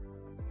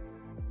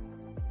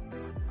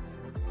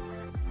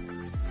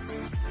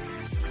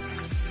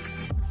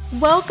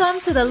Welcome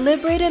to the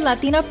Liberated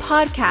Latina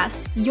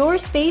podcast, your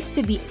space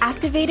to be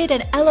activated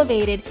and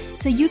elevated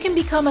so you can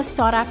become a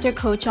sought-after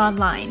coach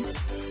online.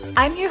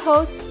 I'm your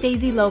host,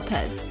 Daisy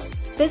Lopez,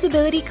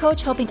 visibility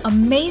coach helping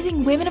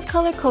amazing women of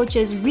color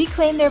coaches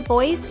reclaim their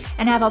voice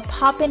and have a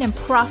poppin' and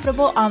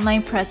profitable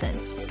online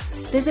presence.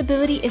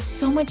 Visibility is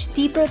so much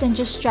deeper than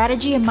just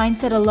strategy and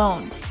mindset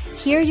alone.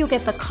 Here you'll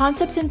get the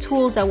concepts and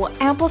tools that will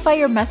amplify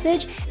your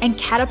message and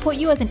catapult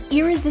you as an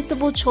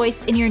irresistible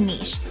choice in your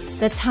niche.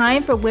 The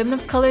time for women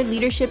of color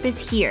leadership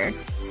is here.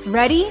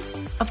 Ready?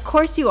 Of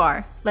course you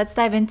are. Let's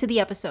dive into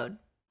the episode.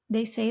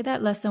 They say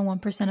that less than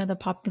 1% of the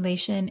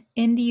population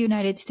in the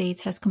United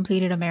States has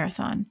completed a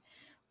marathon.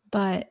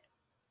 But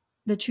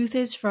the truth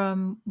is,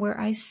 from where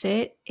I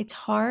sit, it's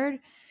hard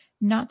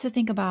not to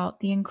think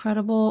about the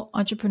incredible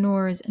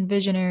entrepreneurs and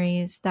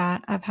visionaries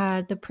that I've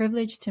had the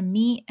privilege to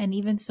meet and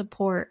even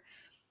support,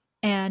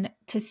 and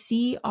to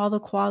see all the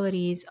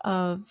qualities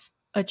of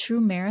a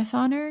true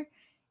marathoner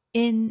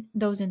in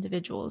those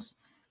individuals.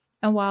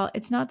 And while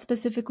it's not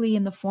specifically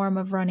in the form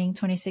of running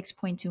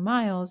 26.2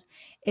 miles,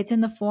 it's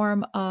in the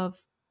form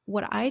of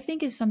what I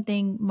think is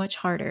something much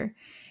harder.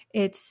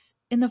 It's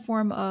in the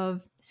form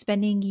of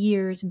spending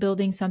years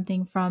building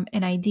something from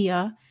an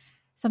idea,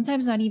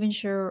 sometimes not even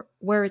sure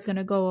where it's going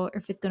to go or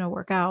if it's going to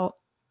work out.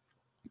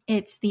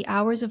 It's the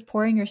hours of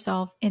pouring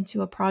yourself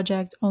into a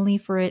project only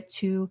for it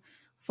to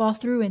fall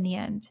through in the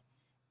end.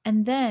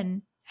 And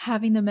then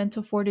having the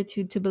mental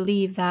fortitude to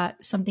believe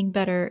that something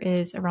better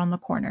is around the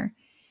corner.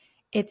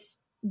 It's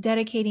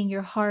dedicating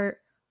your heart,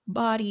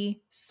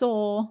 body,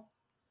 soul,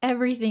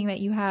 everything that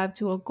you have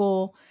to a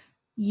goal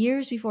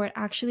years before it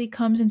actually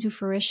comes into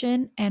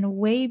fruition and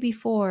way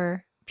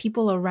before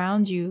people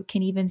around you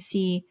can even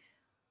see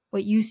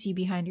what you see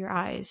behind your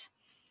eyes.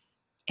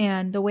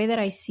 And the way that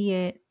I see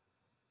it,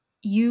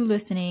 you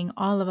listening,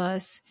 all of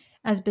us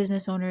as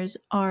business owners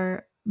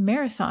are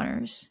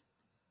marathoners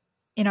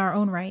in our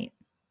own right.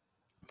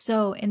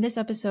 So in this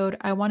episode,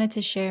 I wanted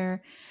to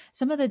share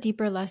some of the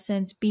deeper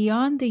lessons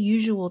beyond the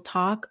usual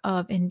talk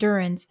of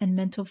endurance and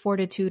mental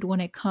fortitude when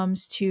it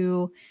comes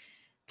to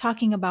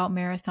talking about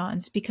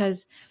marathons,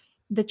 because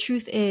the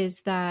truth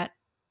is that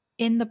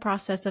in the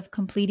process of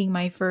completing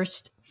my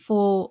first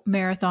full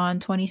marathon,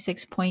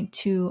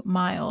 26.2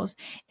 miles,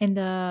 in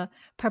the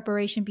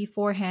preparation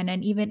beforehand,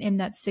 and even in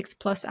that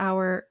 6+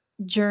 hour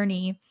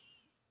journey,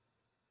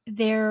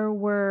 there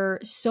were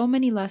so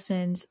many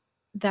lessons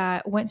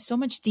that went so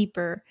much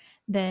deeper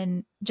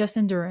than just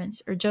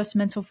endurance or just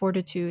mental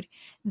fortitude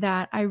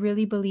that I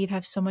really believe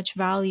have so much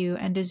value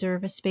and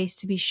deserve a space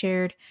to be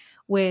shared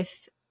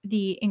with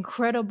the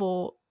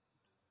incredible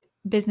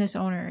business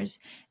owners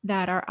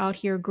that are out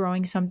here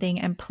growing something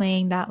and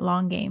playing that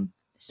long game.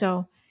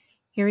 So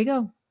here we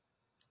go.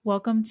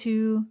 Welcome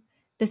to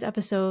this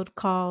episode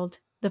called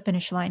The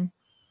Finish Line.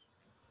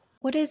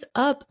 What is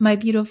up, my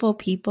beautiful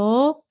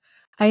people?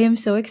 I am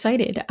so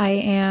excited. I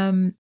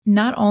am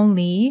not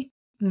only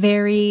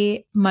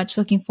very much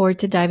looking forward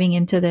to diving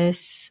into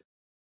this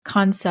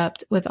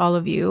concept with all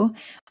of you,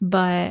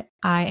 but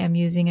I am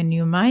using a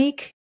new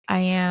mic. I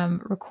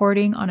am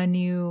recording on a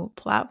new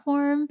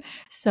platform,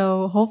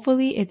 so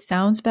hopefully it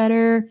sounds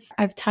better.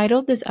 I've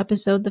titled this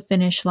episode The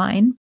Finish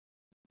Line,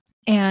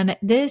 and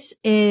this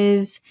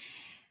is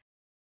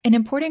an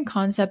important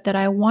concept that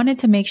I wanted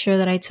to make sure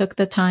that I took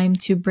the time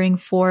to bring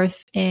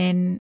forth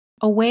in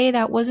a way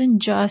that wasn't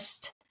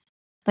just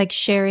like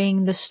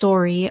sharing the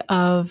story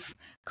of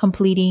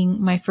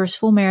completing my first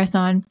full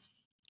marathon,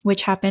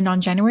 which happened on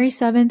January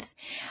 7th.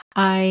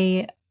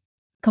 I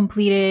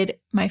completed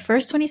my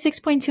first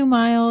 26.2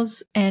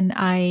 miles, and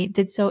I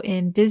did so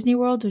in Disney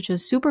World, which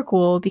was super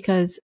cool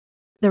because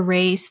the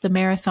race, the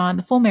marathon,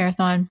 the full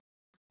marathon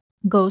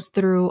goes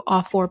through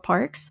all 4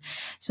 parks.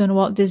 So in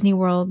Walt Disney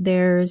World,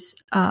 there's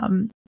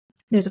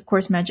of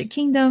course Magic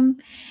Kingdom,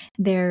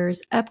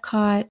 there's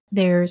Epcot,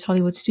 there's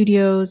Hollywood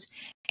Studios,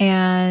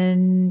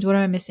 and what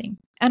am I missing?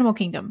 Animal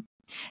Kingdom.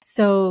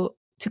 So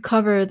to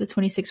cover the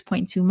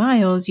 26.2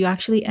 miles, you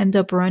actually end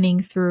up running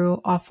through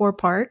all 4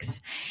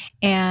 parks,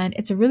 and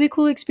it's a really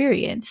cool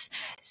experience.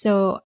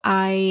 So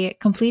I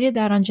completed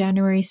that on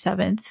January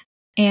 7th,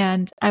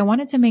 and I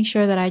wanted to make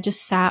sure that I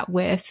just sat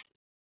with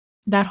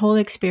that whole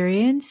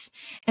experience,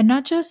 and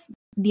not just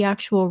the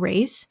actual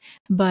race,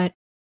 but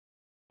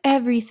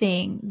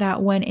everything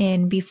that went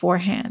in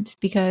beforehand,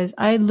 because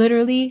I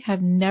literally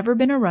have never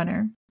been a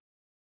runner.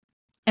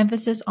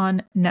 Emphasis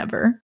on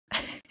never.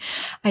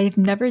 I've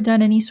never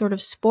done any sort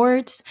of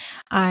sports.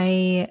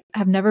 I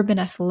have never been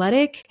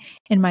athletic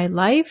in my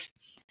life.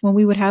 When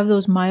we would have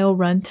those mile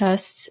run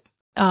tests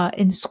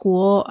in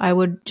school, I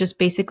would just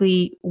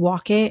basically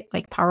walk it,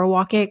 like power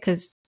walk it,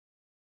 because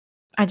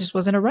I just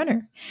wasn't a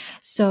runner.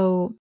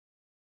 So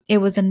it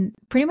was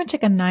pretty much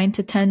like a 9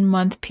 to 10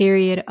 month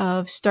period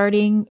of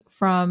starting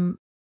from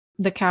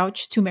the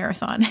couch to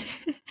marathon.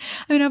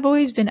 I mean, I've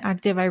always been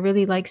active. I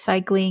really like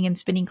cycling and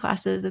spinning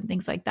classes and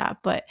things like that.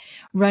 But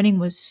running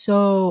was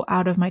so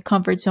out of my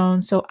comfort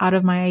zone, so out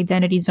of my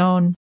identity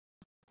zone.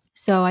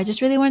 So I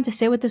just really wanted to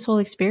sit with this whole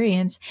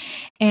experience.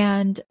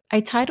 And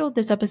I titled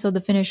this episode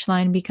The Finish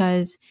Line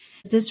because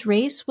this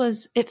race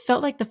it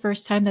felt like the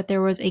first time that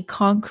there was a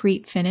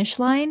concrete finish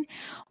line,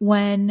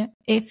 when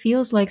it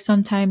feels like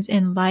sometimes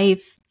in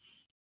life,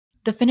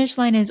 the finish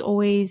line is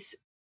always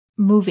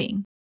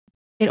moving.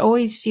 It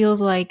always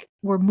feels like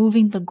we're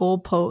moving the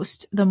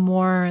goalpost the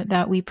more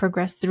that we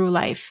progress through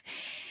life.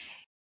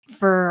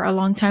 For a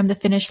long time, the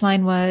finish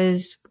line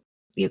was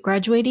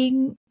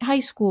graduating high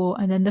school,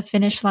 and then the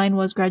finish line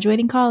was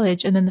graduating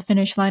college, and then the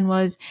finish line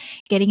was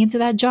getting into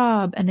that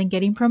job, and then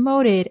getting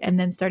promoted, and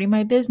then starting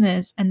my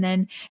business, and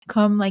then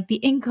come like the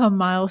income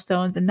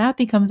milestones, and that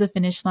becomes a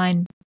finish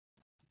line.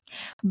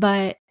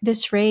 But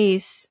this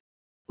race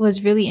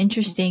was really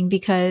interesting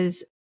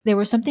because there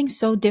was something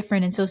so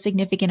different and so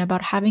significant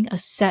about having a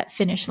set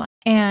finish line.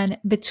 And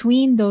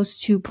between those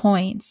 2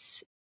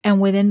 points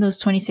and within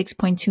those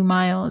 26.2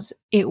 miles,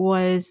 it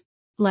was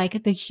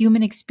like the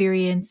human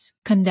experience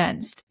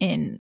condensed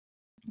in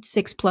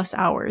 6+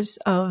 hours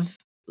of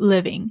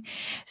living.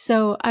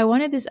 So I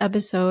wanted this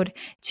episode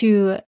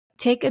to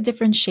take a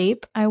different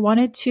shape. I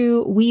wanted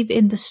to weave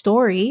in the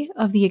story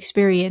of the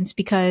experience,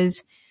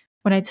 because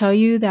when I tell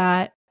you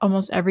that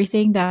almost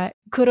everything that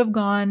could have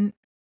gone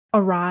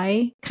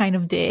awry kind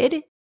of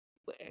did,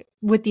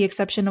 with the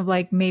exception of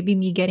like maybe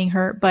me getting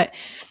hurt, but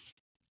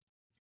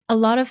a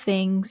lot of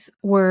things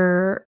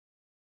were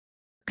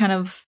kind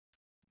of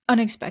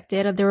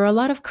unexpected. There were a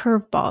lot of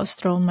curveballs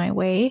thrown my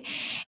way,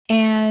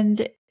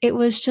 and it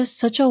was just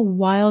such a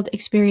wild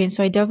experience.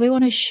 So I definitely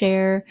want to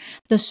share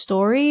the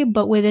story,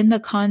 but within the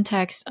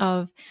context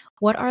of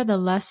what are the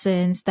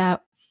lessons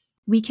that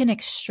we can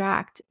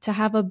extract to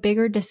have a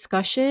bigger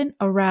discussion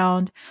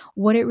around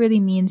what it really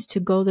means to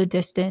go the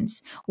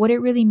distance, what it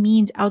really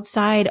means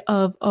outside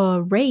of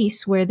a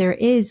race where there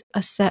is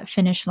a set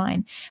finish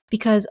line.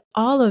 Because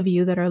all of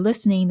you that are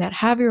listening, that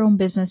have your own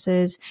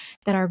businesses,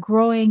 that are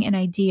growing an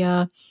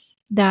idea,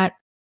 that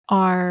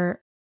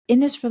are in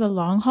this for the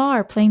long haul,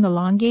 are playing the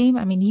long game,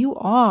 I mean, you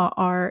all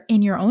are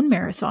in your own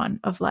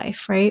marathon of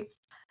life, right?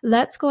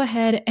 Let's go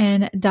ahead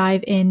and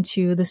dive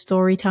into the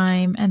story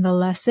time and the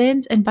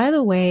lessons. And by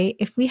the way,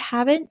 if we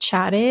haven't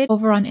chatted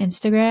over on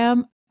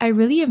Instagram, I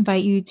really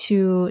invite you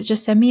to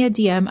just send me a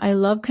DM. I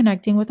love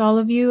connecting with all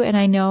of you. And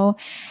I know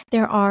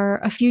there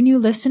are a few new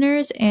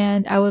listeners,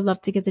 and I would love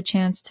to get the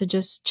chance to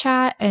just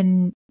chat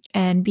and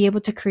be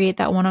able to create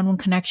that one-on-one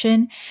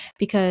connection,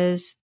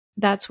 because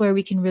that's where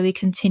we can really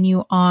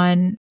continue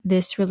on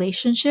this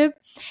relationship.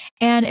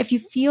 And if you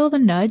feel the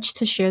nudge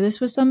to share this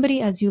with somebody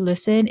as you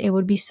listen, it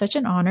would be such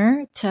an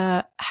honor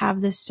to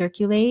have this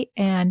circulate.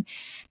 And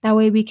that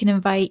way we can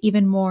invite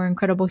even more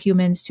incredible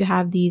humans to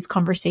have these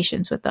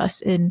conversations with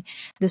us in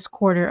this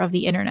quarter of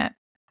the internet.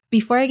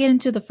 Before I get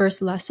into the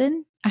first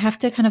lesson, I have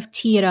to kind of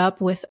tee it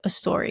up with a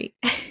story.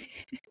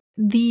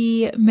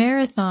 The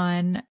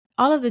marathon,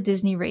 all of the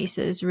Disney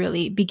races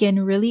really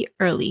begin really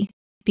early,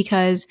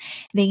 because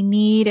they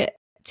need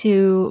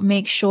to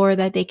make sure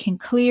that they can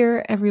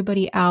clear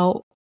everybody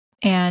out.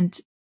 And,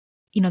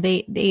 you know,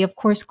 they of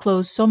course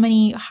close so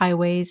many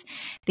highways.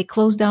 They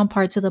close down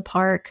parts of the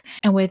park.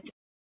 And with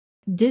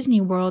Disney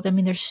World, I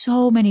mean, there's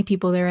so many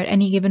people there at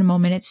any given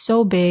moment. It's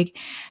so big.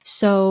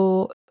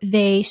 So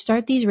they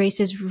start these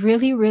races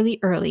really, really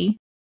early.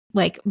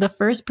 Like the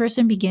first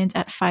person begins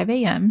at 5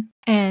 a.m.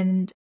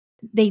 and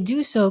they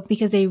do so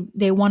because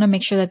they want to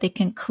make sure that they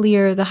can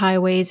clear the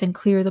highways and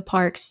clear the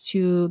parks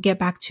to get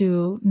back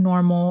to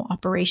normal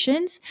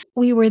operations.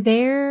 We were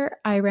there.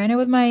 I ran it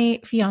with my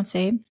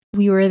fiance.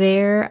 We were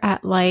there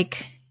at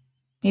like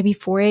maybe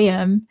 4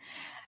 a.m.,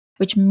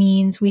 which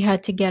means we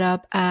had to get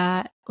up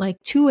at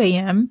like 2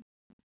 a.m.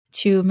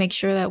 to make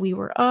sure that we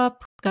were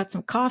up, got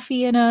some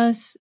coffee in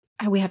us.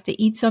 We have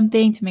to eat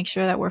something to make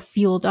sure that we're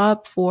fueled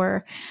up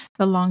for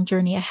the long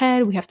journey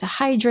ahead. We have to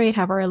hydrate,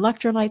 have our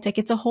electrolytes. Like,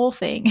 it's a whole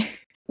thing.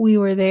 We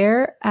were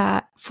there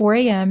at 4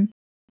 a.m.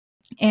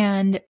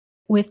 And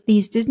with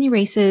these Disney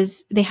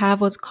races, they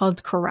have what's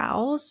called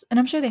corrals. And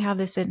I'm sure they have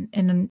this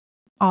in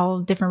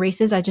all different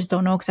races. I just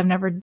don't know, because I've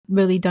never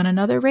really done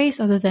another race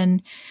other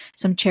than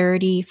some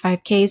charity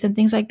 5Ks and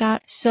things like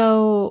that.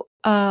 So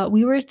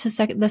we were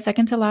to the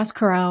second to last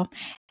corral,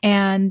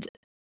 and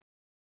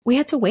we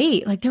had to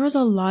wait. Like, there was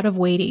a lot of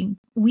waiting.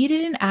 We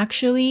didn't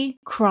actually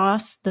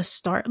cross the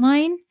start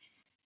line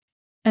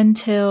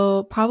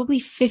until probably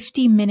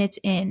 50 minutes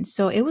in.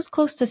 So it was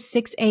close to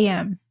 6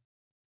 a.m.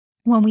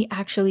 when we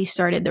actually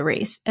started the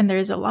race. And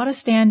there's a lot of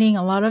standing,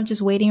 a lot of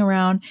just waiting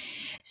around.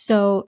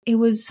 So it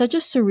was such a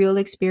surreal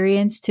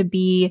experience to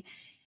be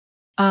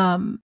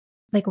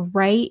like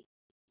right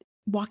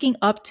walking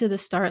up to the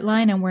start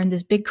line, and we're in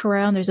this big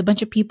corral and there's a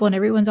bunch of people and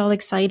everyone's all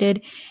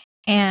excited.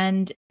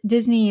 And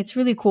Disney, it's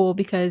really cool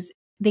because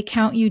they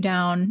count you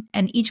down,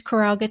 and each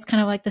corral gets kind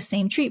of like the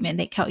same treatment.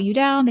 They count you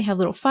down. They have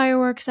little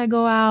fireworks that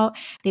go out.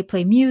 They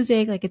play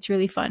music. Like, it's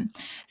really fun.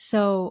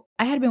 So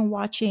I had been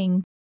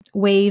watching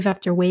wave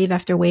after wave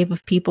after wave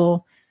of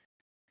people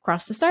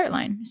cross the start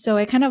line. So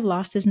I kind of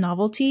lost this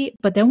novelty.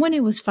 But then when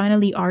it was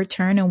finally our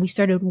turn and we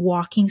started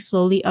walking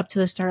slowly up to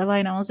the start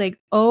line, I was like,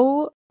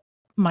 oh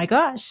my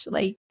gosh,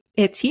 like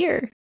it's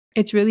here.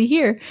 It's really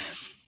here.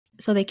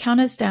 So they count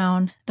us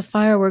down, the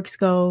fireworks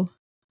go,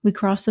 we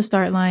cross the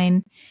start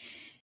line,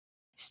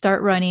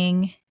 start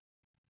running,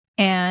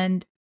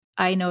 and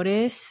I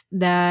notice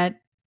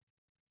that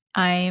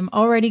I'm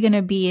already going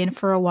to be in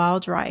for a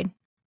wild ride.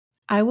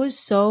 I was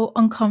so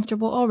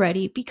uncomfortable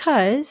already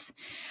because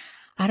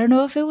I don't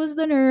know if it was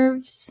the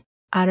nerves.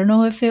 I don't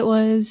know if it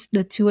was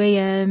the 2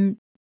 a.m.,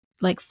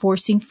 like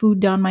forcing food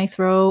down my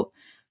throat.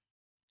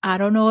 I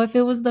don't know if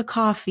it was the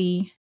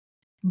coffee,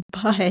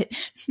 but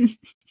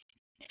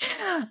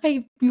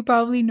you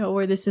probably know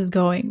where this is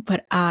going.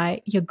 But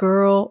your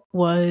girl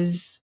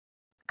was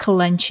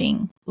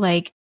clenching.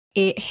 Like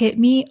it hit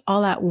me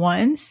all at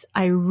once.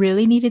 I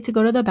really needed to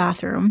go to the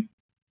bathroom.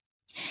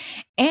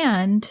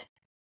 And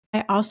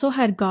I also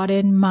had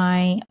gotten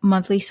my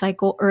monthly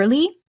cycle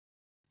early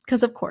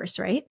because of course,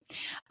 right?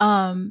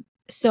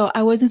 So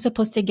I wasn't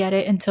supposed to get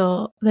it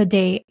until the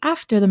day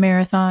after the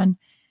marathon.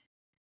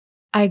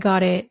 I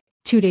got it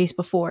 2 days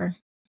before.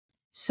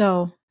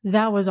 So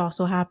that was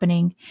also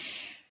happening.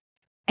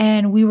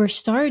 And we were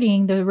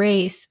starting the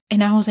race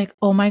and I was like,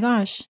 oh my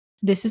gosh,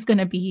 this is going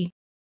to be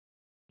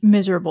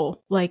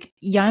miserable. Like,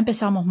 ya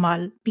empezamos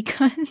mal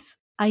because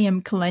I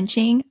am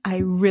clenching. I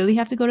really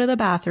have to go to the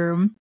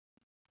bathroom.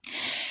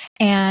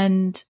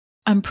 And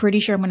I'm pretty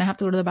sure I'm going to have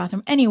to go to the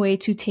bathroom anyway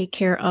to take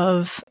care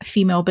of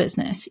female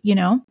business, you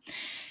know?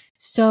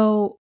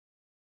 So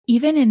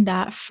even in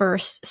that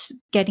first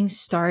getting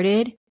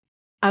started,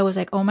 I was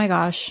like, oh my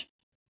gosh,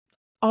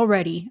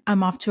 already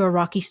I'm off to a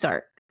rocky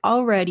start.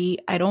 Already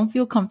I don't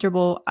feel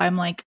comfortable. I'm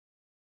like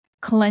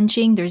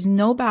clenching. There's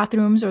no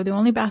bathrooms, or the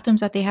only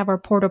bathrooms that they have are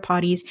porta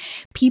potties.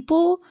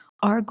 People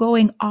are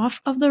going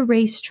off of the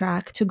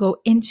racetrack to go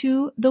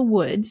into the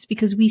woods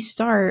because we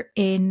start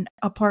in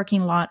a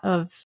parking lot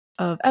of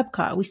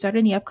Epcot. We start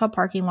in the Epcot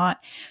parking lot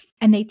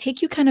and they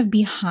take you kind of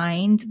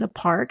behind the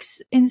parks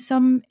in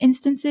some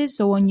instances.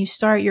 So when you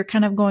start, you're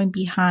kind of going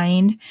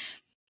behind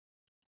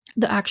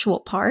the actual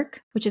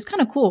park, which is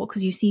kind of cool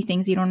because you see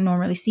things you don't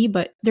normally see,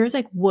 but there's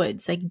like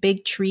woods, like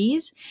big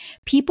trees.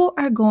 People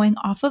are going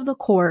off of the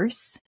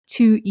course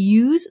to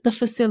use the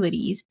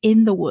facilities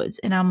in the woods.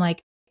 And I'm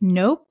like,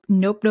 nope,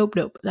 nope, nope,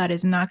 nope. That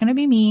is not going to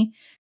be me.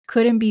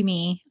 Couldn't be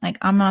me. Like,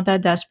 I'm not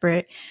that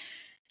desperate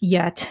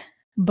yet,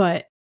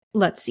 but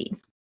let's see.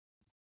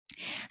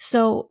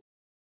 So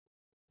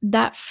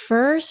that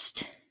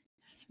first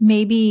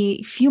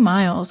maybe few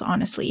miles,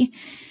 honestly,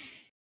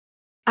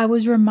 I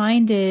was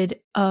reminded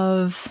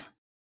of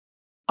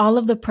all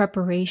of the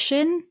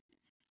preparation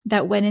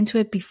that went into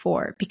it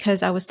before,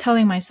 because I was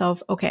telling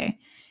myself, okay,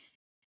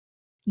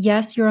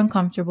 yes, you're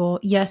uncomfortable.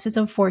 Yes, it's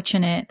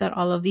unfortunate that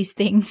all of these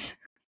things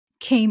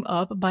came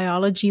up.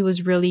 Biology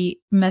was really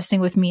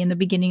messing with me in the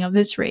beginning of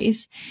this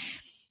race.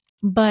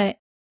 But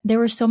there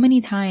were so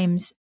many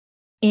times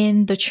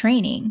in the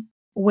training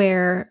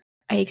where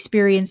I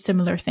experienced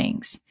similar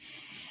things,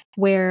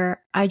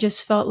 where I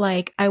just felt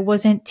like I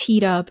wasn't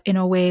teed up in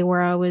a way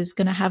where I was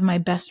going to have my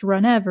best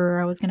run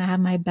ever. I was going to have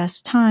my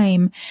best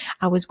time.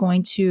 I was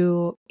going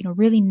to,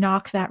 really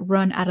knock that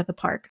run out of the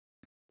park.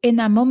 In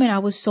that moment, I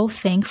was so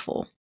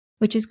thankful,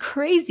 which is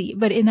crazy.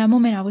 But in that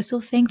moment, I was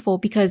so thankful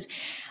because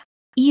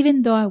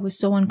even though I was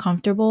so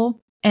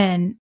uncomfortable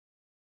and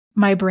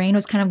my brain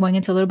was kind of going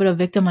into a little bit of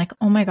victim, like,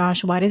 oh my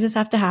gosh, why does this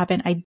have to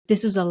happen?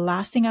 This was the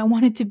last thing I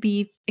wanted to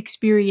be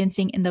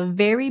experiencing in the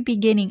very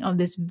beginning of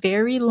this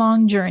very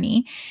long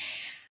journey.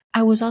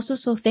 I was also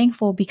so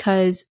thankful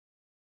because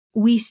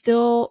we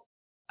still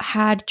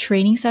had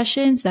training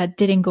sessions that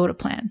didn't go to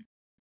plan.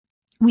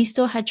 We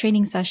still had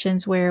training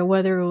sessions where,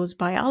 whether it was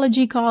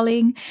biology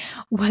calling,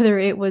 whether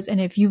it was, and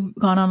if you've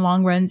gone on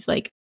long runs,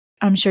 like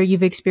I'm sure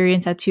you've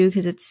experienced that too,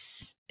 because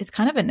it's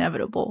kind of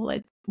inevitable,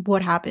 like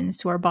what happens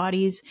to our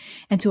bodies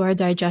and to our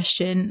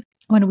digestion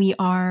when we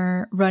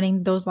are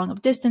running those long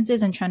of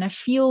distances and trying to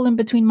fuel in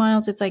between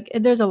miles. It's like,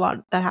 there's a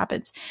lot that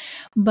happens.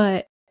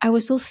 But I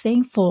was so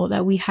thankful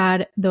that we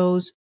had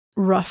those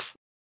rough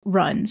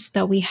runs,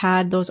 that we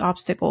had those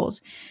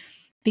obstacles,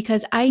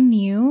 because I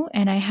knew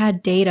and I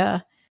had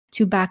data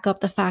to back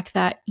up the fact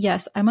that,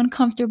 yes, I'm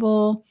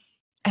uncomfortable.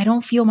 I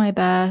don't feel my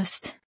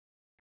best,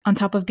 on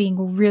top of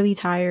being really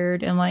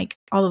tired and like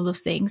all of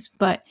those things.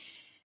 But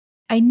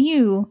I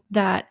knew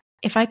that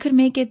if I could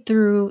make it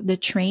through the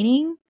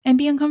training and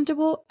be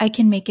uncomfortable, I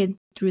can make it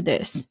through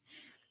this,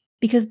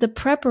 because the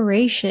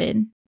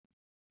preparation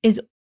is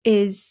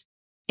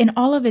in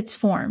all of its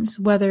forms,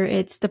 whether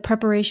it's the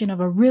preparation of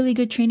a really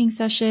good training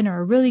session or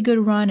a really good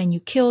run and you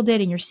killed it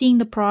and you're seeing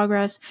the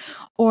progress,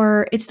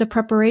 or it's the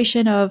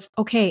preparation of,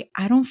 okay,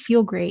 I don't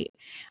feel great.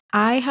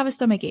 I have a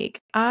stomach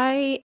ache.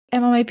 I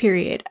am on my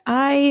period.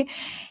 I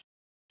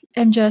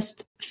am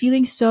just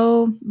feeling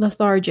so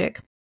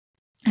lethargic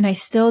and I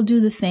still do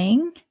the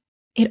thing.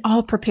 It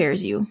all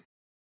prepares you.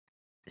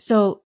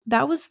 So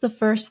that was the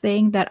first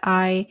thing that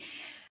I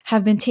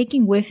have been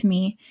taking with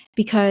me,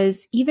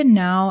 because even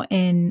now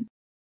in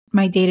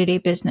my day-to-day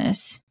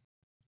business,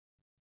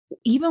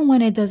 even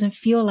when it doesn't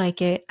feel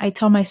like it, I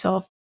tell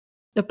myself,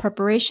 The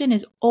preparation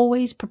is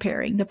always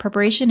preparing. The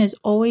preparation is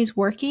always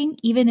working,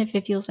 even if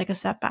it feels like a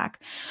setback.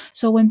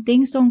 So when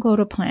things don't go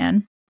to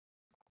plan,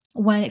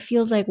 when it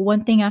feels like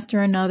one thing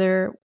after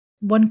another,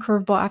 one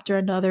curveball after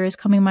another is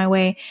coming my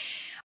way,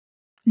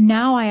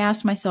 now I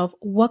ask myself,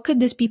 what could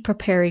this be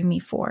preparing me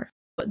for?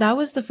 That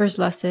was the first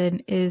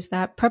lesson, is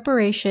that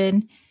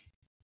preparation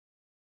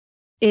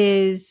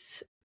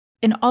is,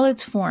 in all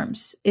its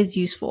forms, is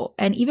useful.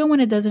 And even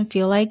when it doesn't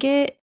feel like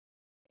it,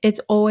 it's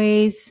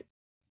always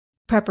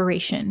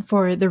preparation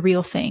for the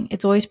real thing.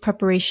 It's always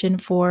preparation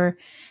for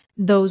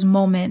those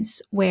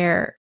moments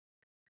where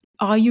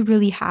all you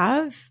really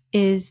have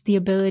is the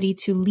ability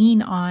to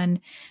lean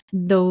on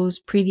those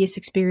previous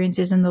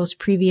experiences and those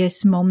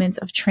previous moments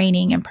of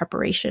training and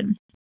preparation.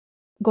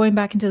 Going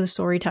back into the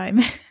story time,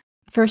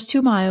 first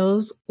 2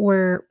 miles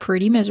were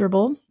pretty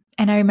miserable.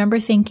 And I remember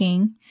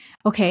thinking,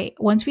 okay,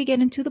 once we get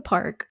into the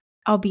park,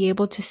 I'll be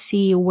able to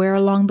see where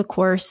along the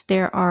course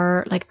there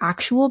are like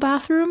actual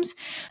bathrooms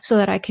so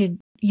that I could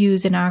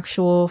use an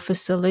actual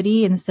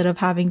facility instead of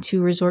having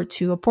to resort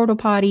to a porta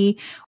potty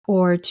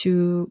or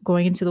to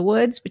going into the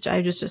woods, which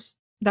that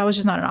was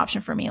just not an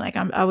option for me. Like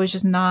I was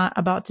just not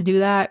about to do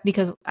that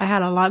because I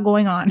had a lot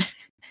going on.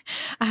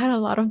 I had a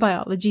lot of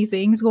biology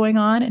things going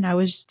on and I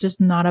was just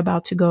not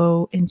about to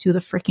go into the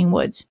freaking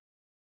woods.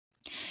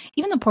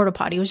 Even the porta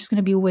potty was just going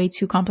to be way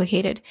too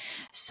complicated.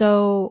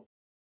 So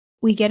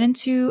we get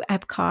into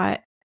Epcot.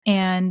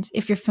 And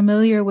if you're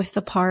familiar with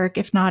the park,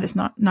 if not, it's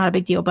not a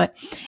big deal. But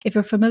if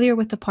you're familiar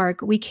with the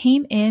park, we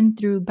came in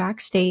through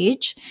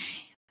backstage,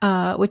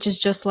 which is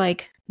just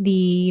like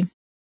the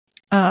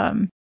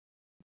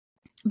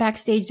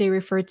backstage they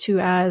refer to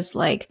as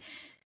like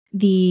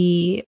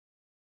the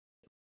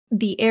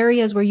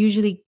areas where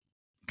usually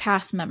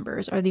cast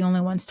members are the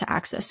only ones to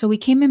access. So we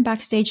came in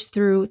backstage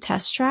through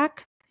Test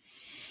Track,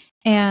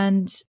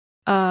 and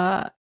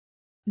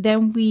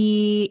then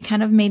we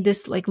kind of made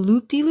this like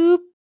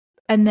loop-de-loop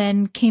and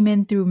then came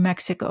in through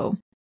Mexico,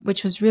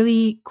 which was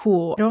really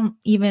cool. I don't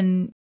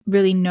even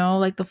really know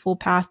like the full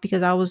path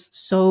because I was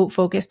so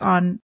focused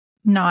on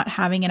not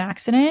having an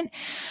accident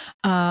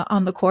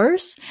on the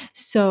course.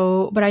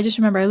 So, but I just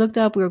remember I looked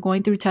up, we were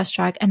going through Test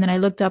Track, and then I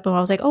looked up and I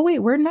was like, oh wait,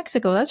 we're in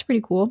Mexico. That's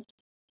pretty cool.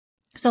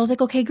 So I was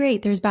like, okay,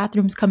 great. There's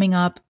bathrooms coming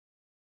up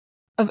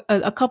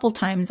a couple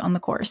times on the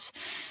course.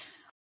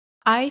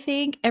 I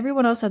think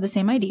everyone else had the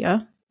same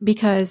idea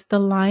because the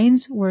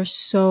lines were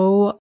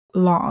so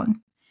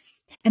long.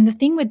 And the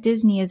thing with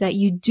Disney is that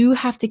you do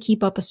have to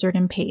keep up a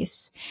certain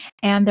pace.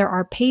 And there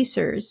are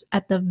pacers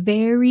at the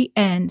very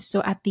end.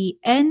 So at the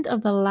end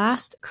of the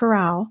last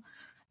corral,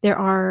 there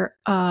are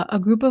a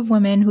group of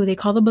women who they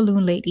call the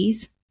balloon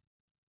ladies.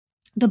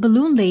 The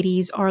balloon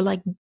ladies are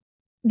like,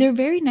 they're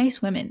very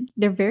nice women.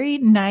 They're very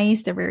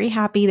nice. They're very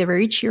happy. They're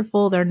very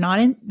cheerful. They're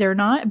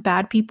not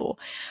bad people,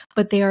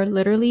 but they are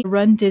literally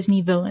run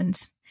Disney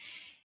villains.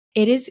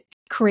 It is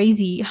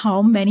crazy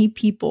how many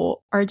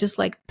people are just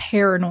like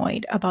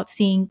paranoid about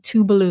seeing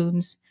 2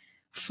 balloons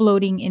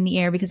floating in the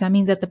air, because that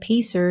means that the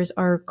pacers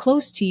are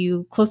close to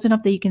you, close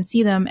enough that you can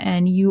see them,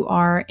 and you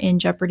are in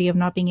jeopardy of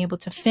not being able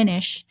to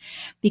finish,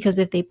 because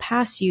if they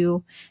pass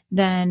you,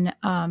 then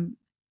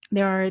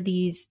there are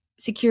these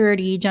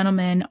security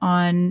gentlemen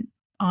on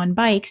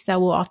bikes that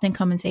will often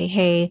come and say,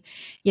 hey,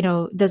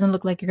 it doesn't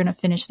look like you're going to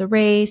finish the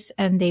race,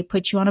 and they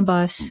put you on a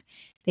bus.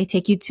 They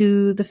take you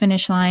to the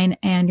finish line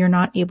and you're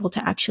not able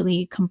to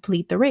actually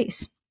complete the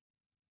race.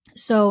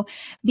 So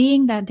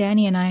being that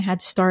Danny and I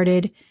had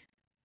started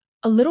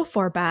a little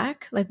far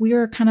back, like we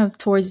were kind of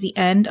towards the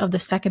end of the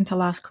second to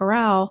last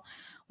corral,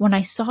 when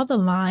I saw the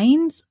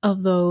lines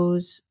of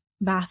those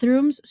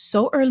bathrooms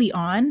so early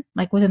on,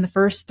 like within the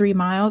first 3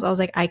 miles, I was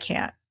like, I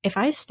can't. If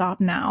I stop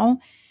now,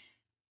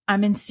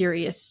 I'm in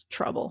serious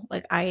trouble.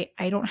 Like I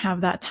don't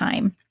have that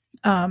time.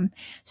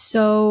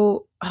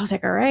 So I was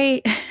like, all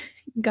right,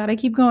 gotta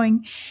keep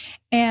going.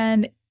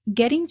 And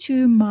getting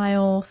to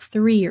mile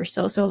 3 or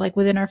so like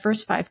within our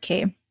first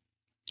 5K,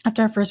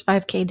 after our first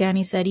 5K,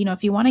 Danny said,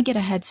 if you want to get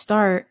a head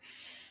start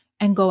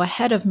and go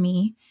ahead of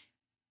me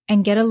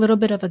and get a little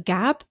bit of a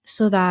gap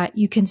so that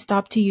you can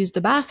stop to use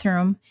the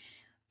bathroom,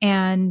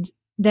 and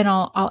then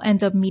I'll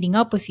end up meeting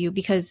up with you,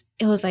 because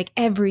it was like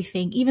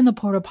everything, even the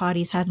porta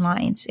potties had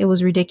lines. It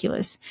was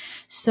ridiculous.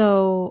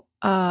 So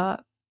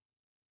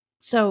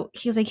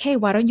he was like, hey,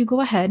 why don't you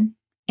go ahead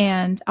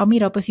and I'll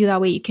meet up with you.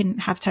 That way you can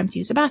have time to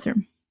use the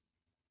bathroom.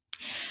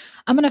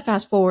 I'm going to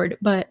fast forward,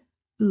 but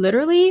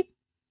literally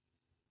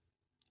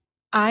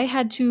I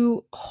had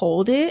to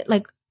hold it,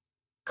 like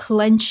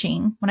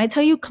clenching. When I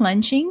tell you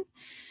clenching,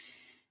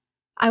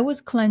 I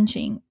was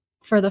clenching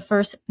for the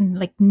first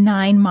like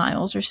 9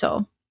 miles or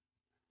so.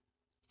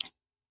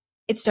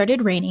 It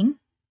started raining,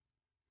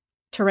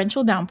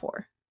 torrential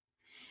downpour.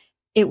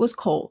 It was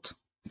cold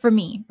for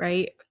me,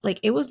 right? Like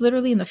it was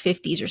literally in the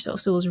 50s or so.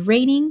 So it was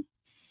raining,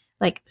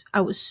 like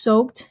I was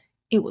soaked.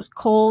 It was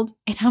cold.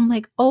 And I'm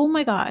like, oh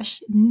my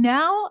gosh,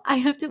 now I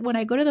have to, when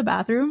I go to the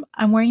bathroom,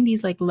 I'm wearing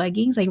these like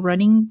leggings, like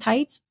running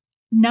tights.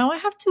 Now I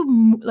have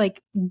to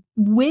like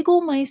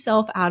wiggle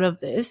myself out of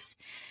this.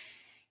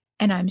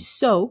 And I'm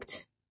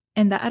soaked.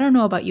 And that, I don't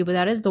know about you, but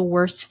that is the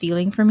worst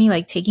feeling for me,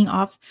 like taking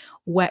off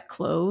wet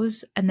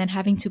clothes and then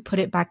having to put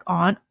it back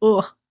on.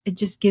 Ugh, it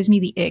just gives me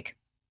the ick.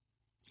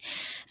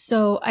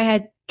 So I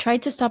had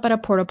tried to stop at a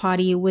porta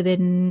potty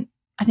within,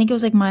 I think it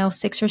was like mile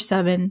 6 or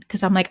 7,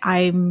 because I'm like,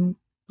 I'm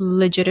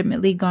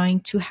legitimately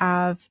going to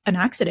have an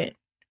accident.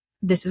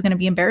 This is going to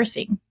be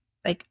embarrassing.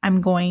 Like,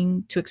 I'm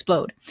going to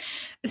explode.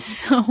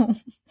 So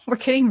we're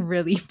getting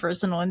really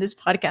personal in this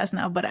podcast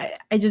now, but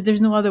I just,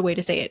 there's no other way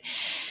to say it.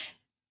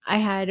 I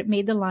had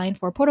made the line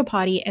for a porta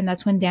potty, and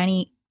that's when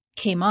Danny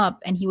came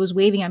up and he was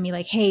waving at me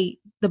like, hey,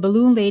 the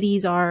balloon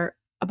ladies are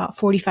about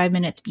 45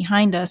 minutes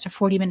behind us or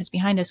 40 minutes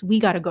behind us. We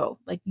got to go.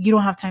 Like, you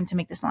don't have time to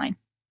make this line.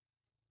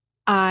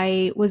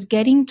 I was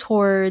getting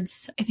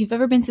towards, if you've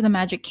ever been to the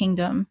Magic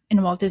Kingdom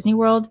in Walt Disney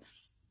World,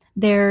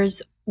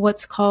 there's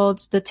what's called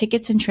the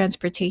Tickets and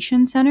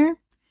Transportation Center.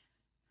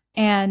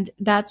 And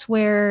that's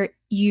where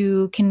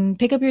you can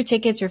pick up your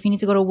tickets, or if you need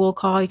to go to Will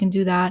Call, you can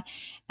do that.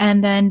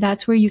 And then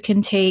that's where you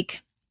can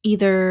take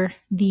either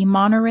the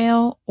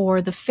monorail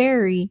or the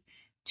ferry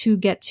to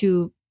get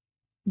to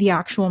the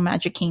actual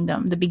Magic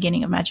Kingdom, the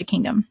beginning of Magic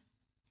Kingdom.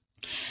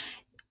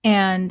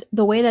 And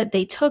the way that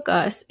they took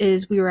us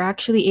is we were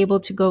actually able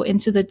to go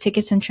into the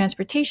Tickets and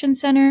Transportation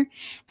Center,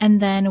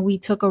 and then we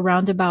took a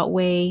roundabout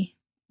way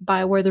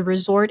by where the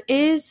resort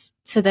is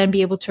to then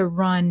be able to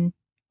run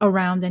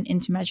around and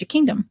into Magic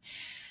Kingdom.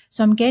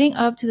 So I'm getting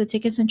up to the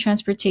Tickets and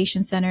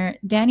Transportation Center.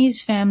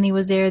 Danny's family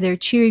was there. They're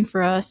cheering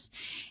for us.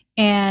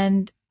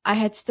 And I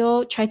had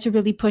still tried to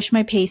really push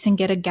my pace and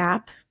get a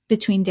gap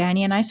between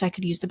Danny and I so I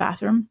could use the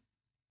bathroom.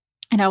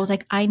 And I was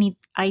like, I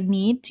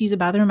need to use a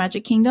bathroom in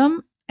Magic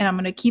Kingdom, and I'm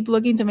going to keep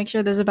looking to make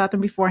sure there's a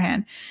bathroom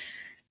beforehand.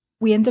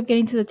 We end up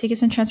getting to the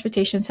Tickets and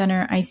Transportation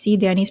Center. I see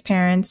Danny's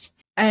parents,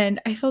 and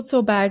I felt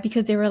so bad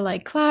because they were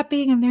like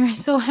clapping and they were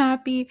so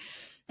happy.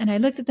 And I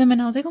looked at them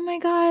and I was like, oh my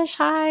gosh,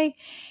 hi.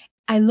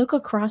 I look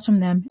across from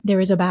them. There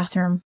is a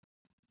bathroom.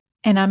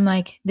 And I'm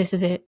like, this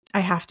is it. I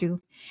have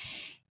to.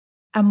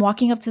 I'm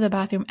walking up to the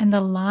bathroom, and the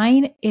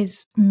line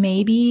is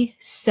maybe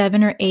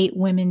 7 or 8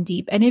 women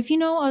deep. And if you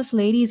know us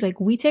ladies, like,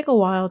 we take a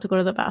while to go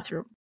to the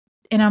bathroom.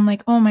 And I'm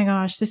like, oh my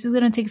gosh, this is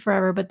going to take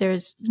forever, but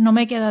there's no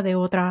me queda de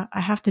otra. I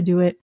have to do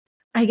it.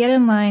 I get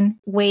in line,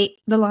 wait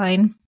the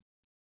line,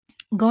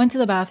 go into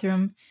the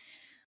bathroom,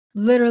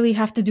 literally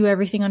have to do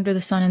everything under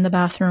the sun in the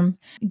bathroom,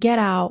 get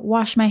out,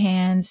 wash my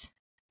hands.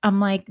 I'm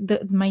like,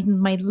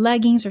 my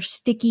leggings are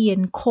sticky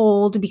and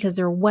cold because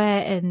they're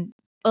wet, and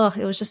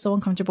it was just so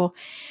uncomfortable.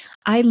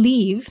 I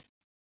leave,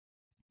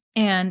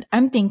 and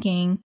I'm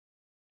thinking,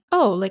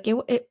 oh, like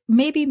it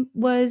maybe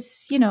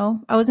was,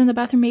 I was in the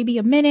bathroom maybe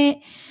a minute.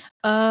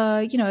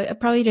 It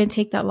probably didn't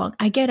take that long.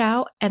 I get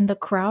out, and the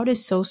crowd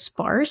is so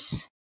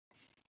sparse,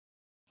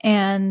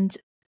 and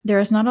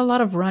there's not a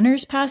lot of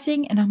runners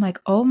passing. And I'm like,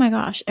 oh my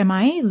gosh, am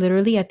I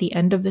literally at the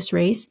end of this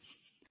race?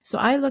 So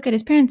I look at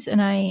his parents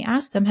and I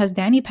ask them, has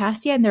Danny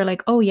passed yet? And they're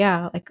like, oh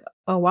yeah, like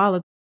a while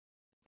ago.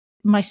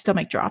 My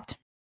stomach dropped.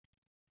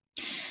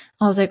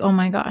 I was like, oh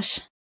my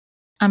gosh,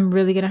 I'm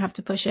really going to have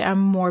to push it. I'm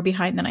more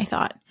behind than I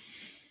thought.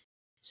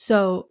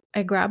 So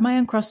I grabbed my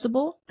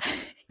Uncrustable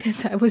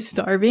because I was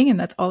starving and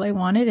that's all I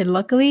wanted. And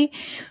luckily,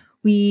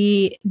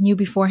 we knew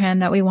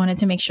beforehand that we wanted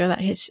to make sure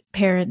that his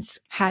parents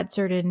had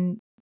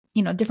certain,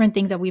 different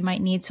things that we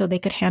might need so they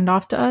could hand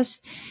off to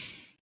us.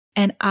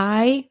 And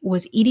I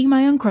was eating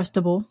my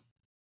Uncrustable,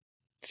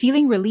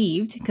 feeling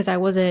relieved because I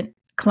wasn't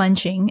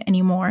clenching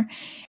anymore.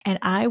 And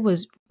I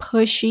was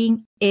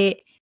pushing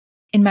it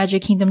in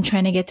Magic Kingdom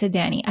trying to get to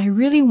Danny. I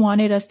really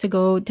wanted us to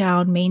go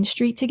down Main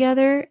Street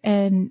together.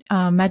 And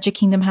Magic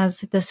Kingdom has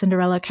the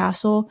Cinderella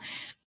Castle.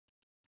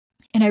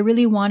 And I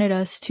really wanted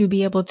us to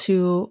be able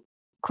to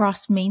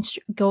cross Main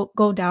Street,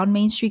 go down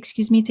Main Street,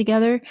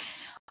 together.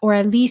 Or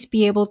at least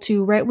be able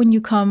to, right when you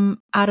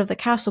come out of the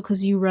castle,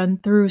 because you run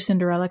through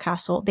Cinderella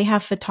Castle, they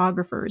have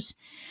photographers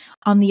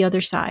on the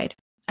other side.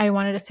 I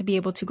wanted us to be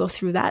able to go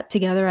through that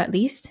together at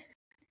least.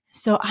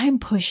 So I'm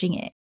pushing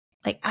it.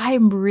 Like,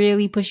 I'm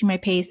really pushing my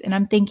pace. And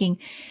I'm thinking,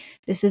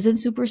 this isn't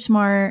super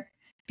smart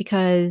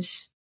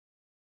because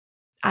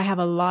I have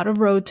a lot of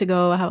road to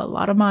go. I have a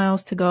lot of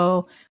miles to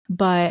go.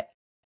 But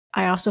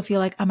I also feel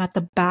like I'm at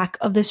the back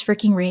of this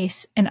freaking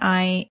race and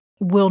I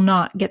will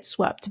not get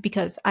swept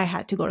because I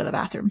had to go to the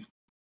bathroom.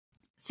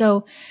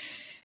 So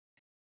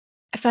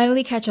I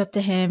finally catch up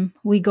to him.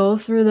 We go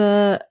through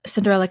the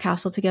Cinderella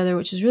Castle together,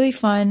 which is really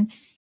fun.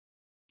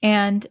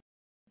 And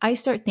I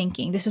start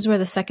thinking, this is where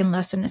the second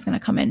lesson is going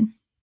to come in.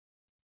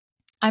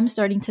 I'm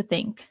starting to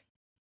think,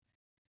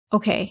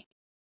 okay,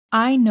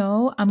 I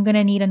know I'm going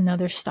to need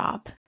another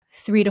stop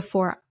 3 to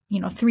 4,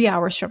 3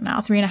 hours from now,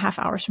 3.5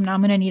 hours from now,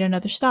 I'm going to need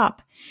another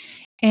stop.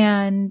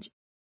 And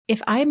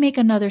if I make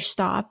another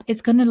stop,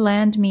 it's going to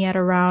land me at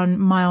around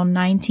mile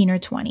 19 or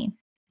 20.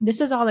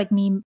 This is all like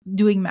me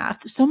doing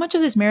math. So much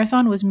of this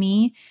marathon was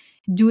me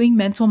doing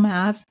mental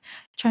math,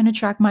 trying to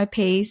track my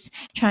pace,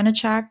 trying to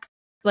track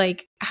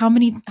like how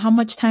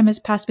much time has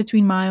passed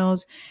between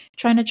miles,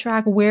 trying to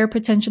track where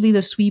potentially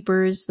the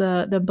sweepers,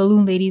 the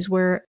balloon ladies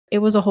were. It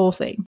was a whole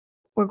thing.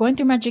 we're going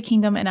through Magic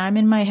Kingdom and I'm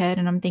in my head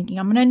and I'm thinking,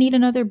 I'm going to need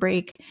another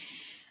break.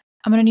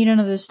 I'm going to need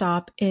another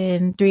stop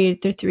in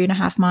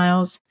 3.5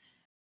 miles.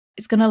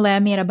 It's going to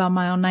land me at about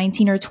mile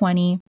 19 or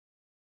 20.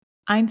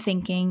 I'm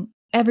thinking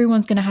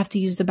everyone's going to have to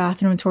use the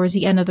bathroom towards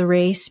the end of the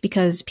race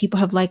because people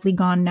have likely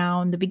gone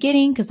now in the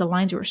beginning because the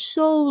lines were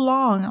so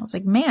long. I was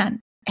like,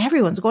 man,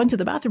 everyone's going to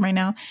the bathroom right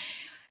now.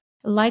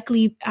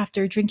 Likely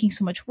after drinking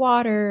so much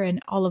water and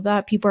all of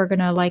that, people are going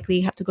to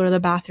likely have to go to the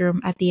bathroom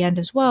at the end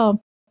as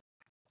well.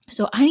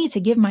 So I need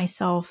to give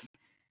myself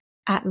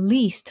at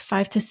least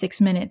 5 to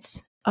 6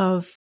 minutes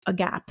of a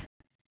gap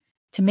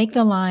to make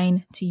the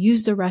line, to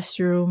use the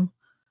restroom,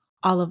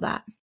 all of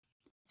that.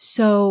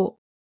 So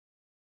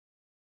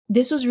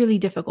this was really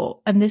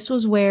difficult. And this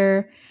was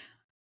where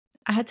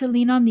I had to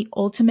lean on the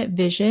ultimate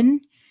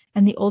vision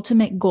and the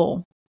ultimate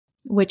goal,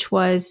 which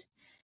was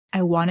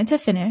I wanted to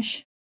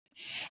finish.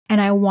 And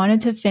I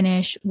wanted to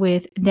finish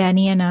with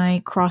Danny and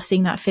I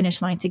crossing that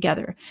finish line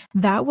together.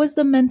 That was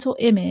the mental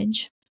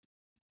image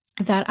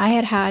that I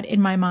had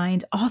in my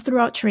mind all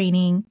throughout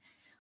training,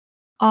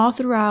 all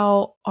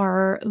throughout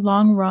our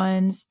long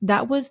runs.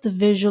 That was the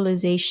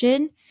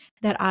visualization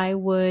that I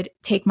would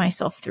take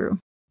myself through.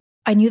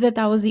 I knew that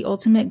that was the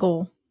ultimate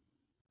goal.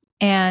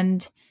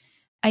 And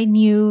I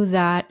knew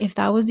that if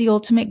that was the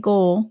ultimate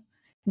goal,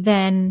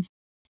 then,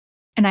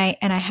 and I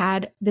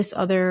had this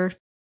other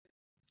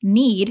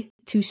need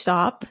to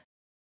stop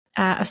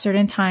at a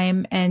certain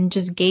time and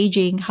just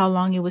gauging how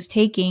long it was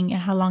taking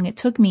and how long it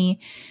took me,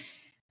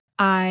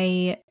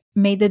 I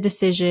made the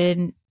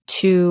decision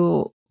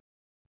to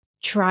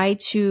try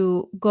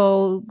to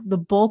go the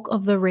bulk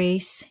of the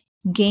race,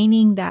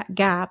 gaining that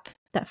gap,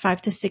 that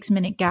 5 to 6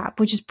 minute gap,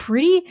 which is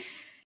pretty,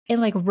 in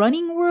like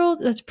running world,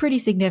 that's pretty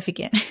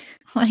significant.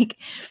 Like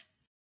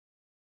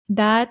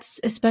that's,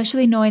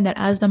 especially knowing that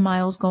as the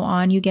miles go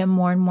on, you get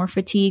more and more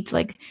fatigued.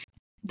 Like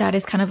that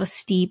is kind of a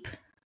steep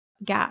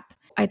gap.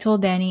 I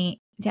told Danny,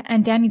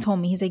 and Danny told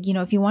me, he's like,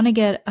 if you want to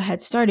get a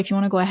head start, if you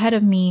want to go ahead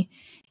of me,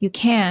 you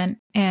can.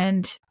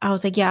 And I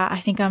was like, yeah, I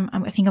think I'm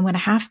going to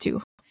have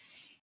to.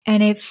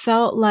 And it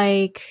felt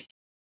like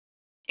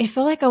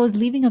I was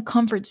leaving a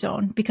comfort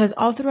zone because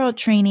all throughout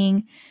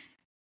training,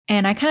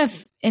 and I kind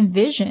of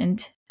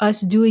envisioned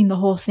us doing the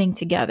whole thing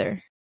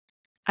together.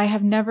 I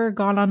have never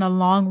gone on a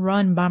long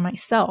run by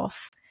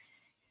myself.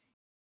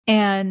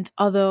 And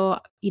although,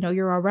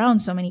 you're around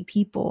so many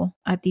people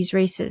at these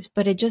races,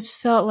 but it just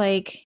felt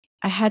like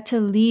I had to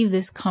leave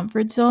this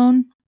comfort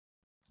zone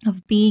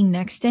of being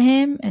next to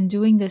him and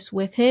doing this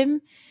with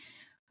him.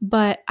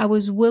 But I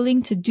was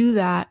willing to do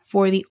that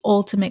for the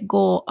ultimate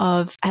goal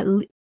of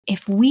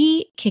if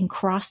we can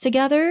cross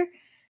together,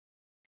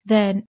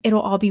 then it'll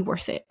all be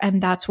worth it.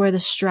 And that's where the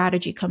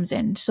strategy comes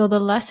in. So the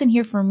lesson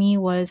here for me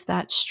was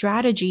that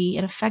strategy,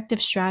 an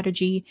effective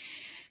strategy,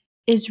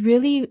 is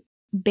really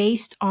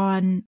based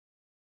on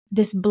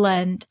this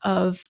blend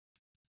of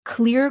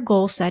clear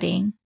goal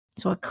setting.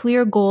 So a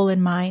clear goal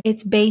in mind.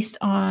 It's based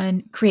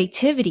on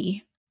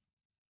creativity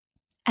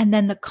and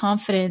then the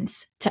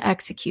confidence to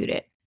execute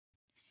it.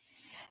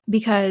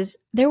 Because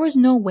there was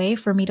no way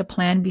for me to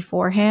plan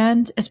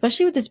beforehand,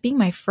 especially with this being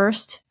my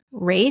first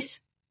race,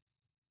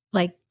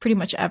 like pretty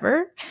much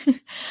ever.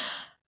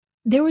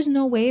 There was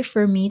no way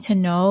for me to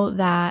know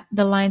that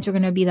the lines were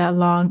going to be that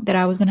long, that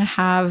I was going to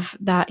have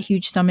that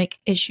huge stomach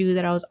issue,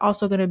 that I was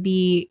also going to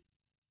be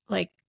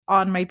like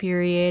on my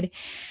period,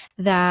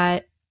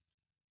 that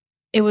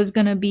it was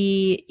going to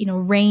be,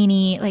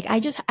 rainy. Like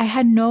I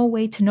had no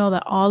way to know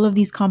that all of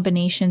these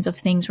combinations of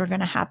things were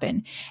going to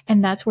happen.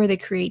 And that's where the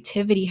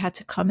creativity had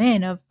to come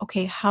in of,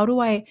 okay, how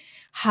do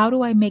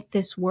I make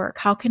this work?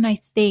 How can I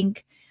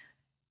think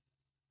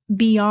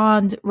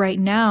beyond right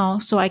now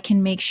so I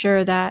can make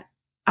sure that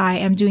I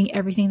am doing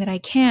everything that I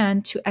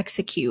can to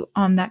execute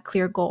on that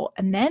clear goal?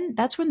 And then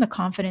that's when the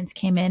confidence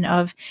came in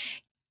of,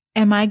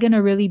 am I going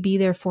to really be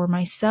there for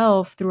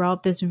myself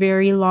throughout this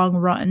very long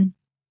run?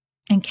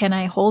 And can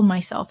I hold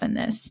myself in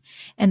this?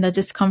 And the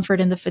discomfort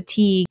and the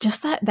fatigue,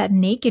 just that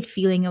naked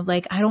feeling of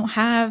like, I don't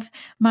have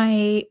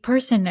my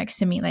person next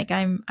to me. Like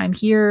I'm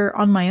here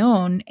on my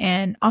own,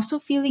 and also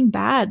feeling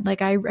bad.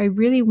 Like I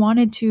really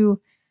wanted to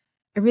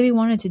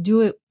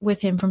do it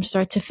with him from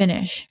start to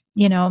finish,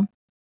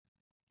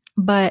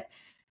 but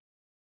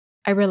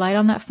I relied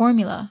on that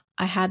formula.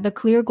 I had the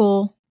clear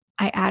goal.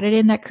 I added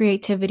in that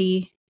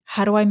creativity.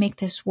 How do I make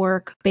this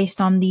work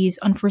based on these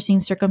unforeseen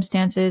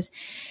circumstances?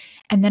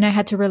 And then I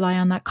had to rely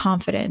on that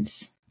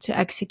confidence to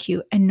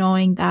execute, and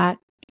knowing that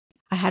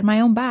I had my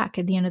own back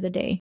at the end of the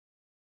day.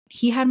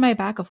 He had my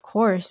back, of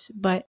course,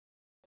 but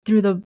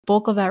through the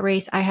bulk of that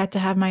race, I had to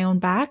have my own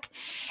back.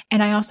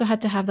 And I also had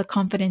to have the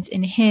confidence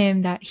in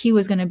him that he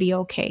was going to be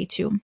okay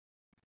too.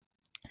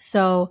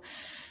 So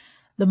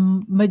the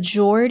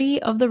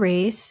majority of the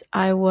race,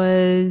 I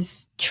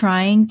was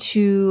trying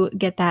to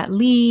get that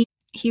lead.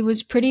 He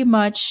was pretty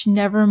much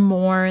never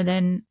more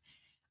than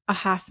a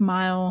half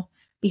mile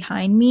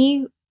behind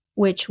me,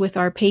 which with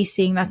our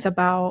pacing, that's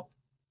about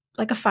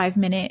like a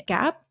 5-minute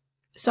gap.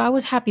 So I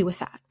was happy with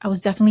that. I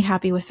was definitely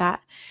happy with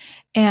that.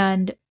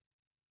 And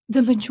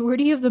the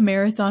majority of the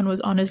marathon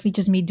was honestly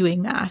just me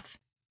doing math.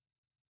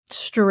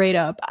 Straight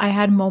up. I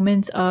had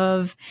moments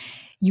of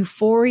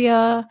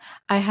euphoria.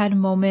 I had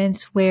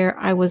moments where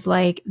I was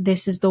like,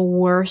 this is the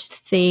worst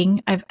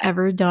thing I've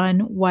ever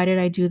done. Why did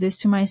I do this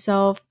to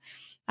myself?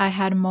 I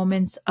had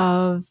moments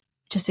of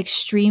just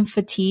extreme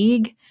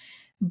fatigue,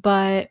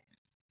 but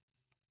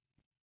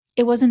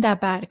it wasn't that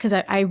bad because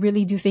I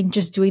really do think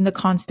just doing the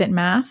constant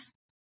math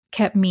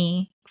kept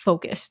me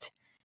focused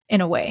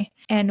in a way.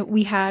 And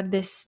we had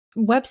this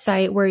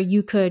website where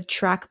you could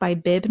track by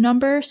bib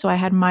number. So I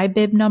had my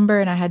bib number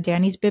and I had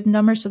Danny's bib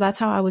number. So that's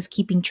how I was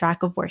keeping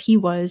track of where he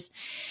was.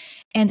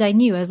 And I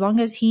knew as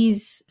long as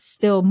he's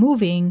still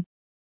moving,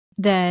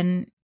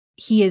 then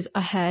he is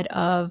ahead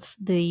of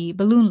the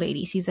balloon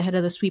ladies. He's ahead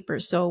of the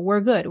sweepers. So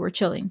we're good. We're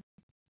chilling.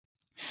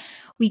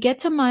 We get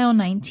to mile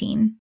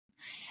 19.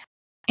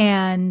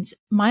 And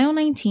mile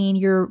 19,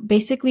 you're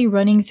basically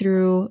running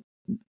through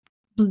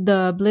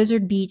the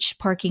Blizzard Beach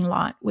parking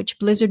lot, which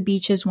Blizzard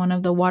Beach is one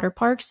of the water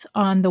parks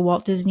on the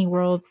Walt Disney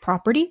World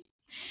property.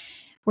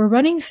 We're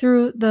running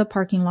through the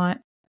parking lot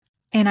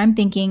and I'm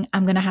thinking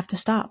I'm going to have to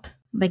stop.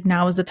 Like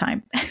now is the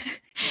time.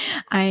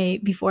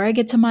 Before I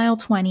get to mile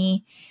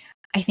 20,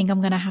 I think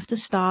I'm going to have to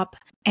stop,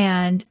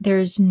 and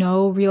there's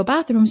no real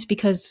bathrooms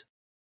because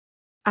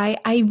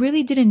I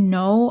really didn't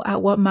know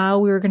at what mile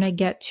we were going to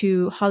get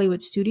to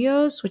Hollywood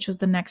Studios, which was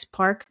the next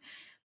park,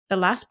 the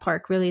last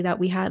park really that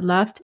we had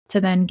left to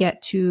then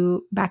get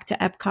back to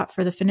Epcot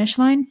for the finish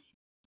line.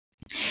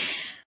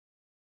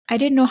 I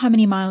didn't know how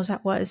many miles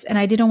that was, and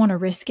I didn't want to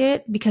risk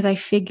it because I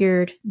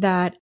figured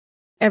that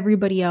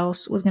everybody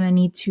else was going to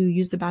need to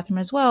use the bathroom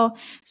as well.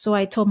 So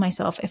I told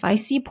myself, if I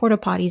see porta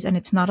potties and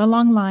it's not a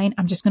long line,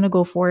 I'm just going to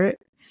go for it.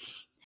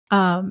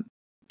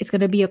 It's going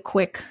to be a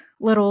quick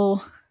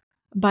little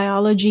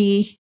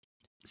biology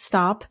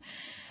stop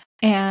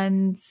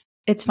and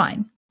it's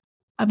fine.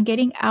 I'm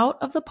getting out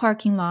of the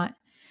parking lot.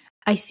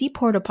 I see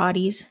porta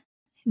potties.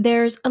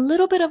 There's a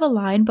little bit of a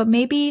line, but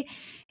maybe,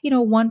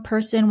 one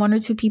or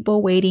two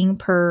people waiting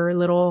per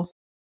little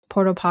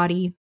porta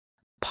potty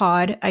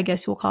pod, I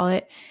guess we'll call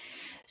it.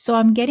 So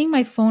I'm getting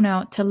my phone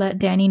out to let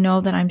Danny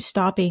know that I'm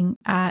stopping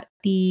at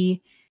the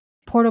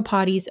porta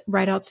potties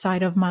right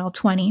outside of mile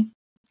 20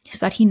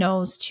 so that he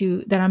knows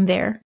that I'm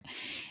there.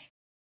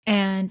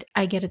 And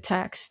I get a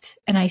text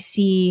and I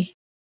see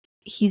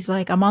he's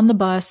like, I'm on the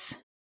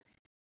bus.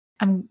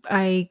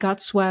 I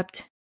got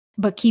swept,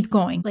 but keep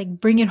going, like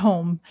bring it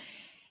home.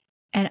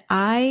 And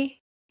I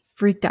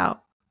freaked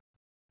out.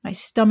 My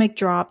stomach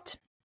dropped.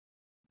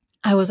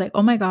 I was like,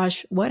 oh my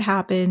gosh, what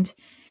happened?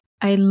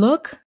 I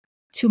look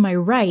to my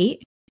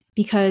right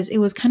because it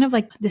was kind of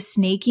like the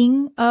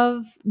snaking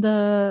of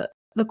the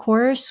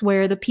course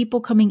where the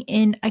people coming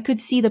in, I could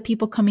see the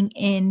people coming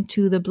in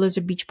to the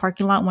Blizzard Beach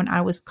parking lot when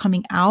I was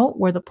coming out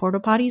where the porta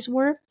potties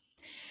were.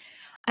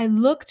 I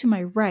look to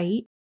my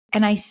right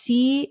and I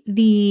see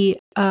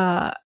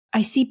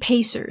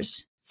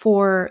pacers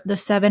for the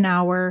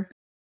 7-hour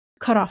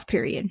cutoff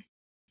period.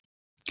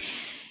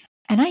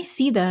 And I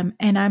see them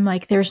and I'm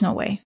like, there's no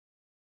way.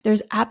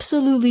 There's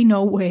absolutely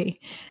no way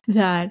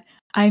that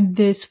I'm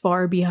this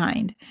far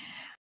behind.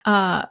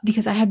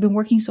 Because I had been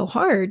working so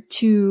hard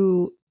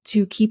to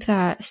keep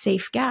that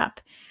safe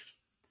gap.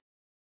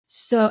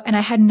 So, and I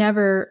had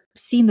never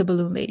seen the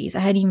balloon ladies. I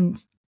had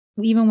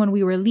even when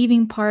we were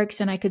leaving parks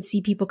and I could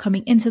see people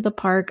coming into the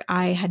park,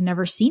 I had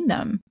never seen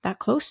them that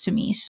close to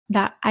me.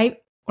 When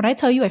I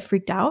tell you I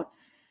freaked out.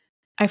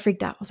 I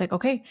was like,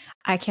 okay,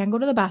 I can't go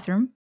to the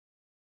bathroom.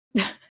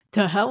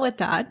 To hell with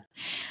that.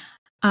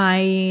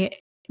 I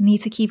need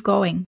to keep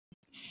going.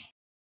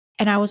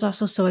 And I was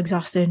also so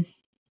exhausted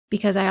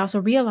because I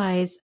also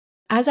realized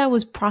as I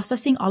was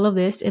processing all of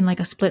this in like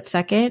a split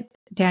second,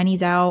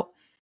 Danny's out,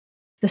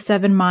 the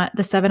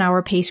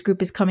 7-hour pace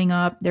group is coming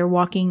up. They're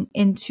coming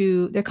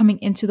into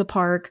the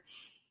park.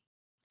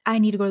 I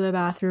need to go to the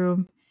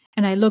bathroom.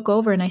 And I look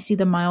over and I see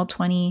the mile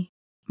 20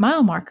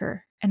 mile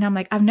marker. And I'm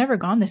like, I've never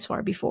gone this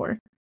far before.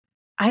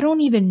 I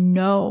don't even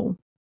know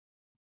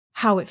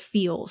how it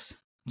feels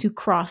to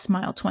cross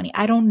mile 20.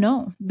 I don't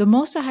know. The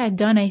most I had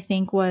done, I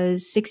think,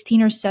 was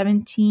 16 or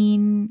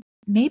 17,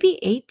 maybe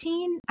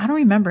 18. I don't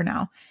remember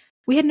now.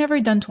 We had never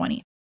done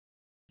 20.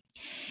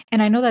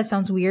 And I know that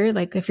sounds weird.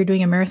 Like if you're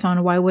doing a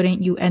marathon, why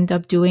wouldn't you end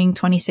up doing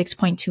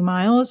 26.2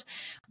 miles?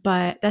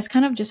 But that's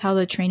kind of just how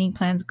the training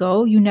plans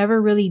go. You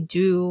never really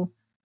do.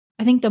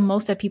 I think the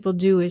most that people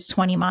do is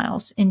 20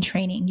 miles in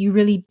training. You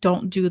really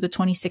don't do the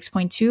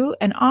 26.2.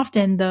 And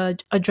often the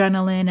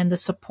adrenaline and the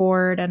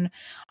support and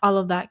all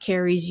of that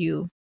carries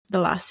you the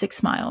last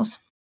 6 miles.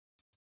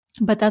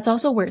 But that's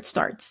also where it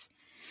starts.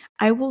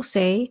 I will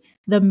say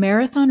the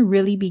marathon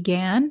really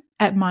began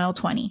at mile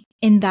 20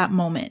 in that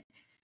moment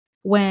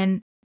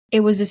when it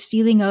was this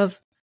feeling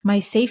of my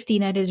safety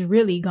net is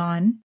really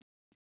gone.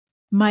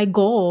 My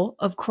goal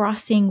of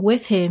crossing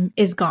with him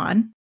is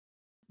gone.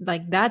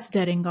 Like that's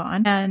dead and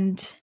gone.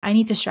 And I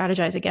need to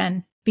strategize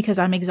again because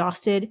I'm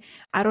exhausted.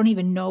 I don't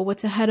even know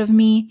what's ahead of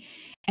me.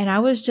 And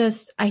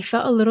I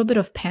felt a little bit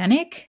of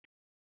panic.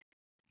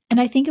 And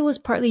I think it was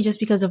partly just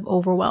because of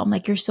overwhelm.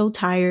 Like you're so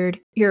tired,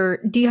 you're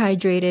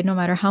dehydrated, no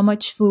matter how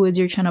much fluids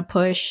you're trying to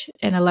push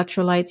and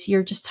electrolytes,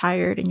 you're just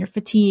tired and you're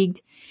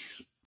fatigued.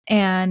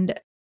 And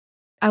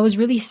I was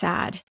really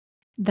sad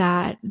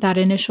that that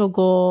initial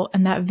goal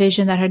and that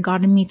vision that had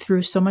gotten me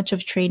through so much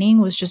of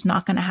training was just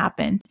not going to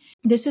happen.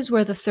 This is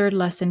where the third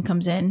lesson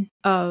comes in,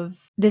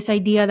 of this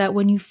idea that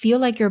when you feel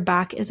like your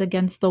back is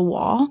against the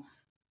wall,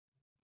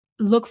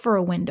 look for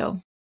a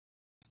window.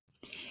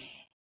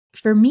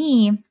 For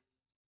me,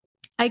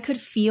 I could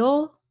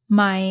feel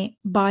my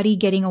body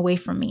getting away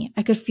from me.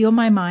 I could feel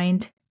my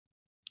mind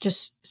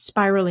just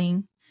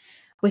spiraling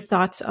with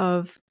thoughts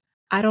of,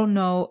 I don't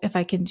know if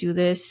I can do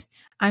this.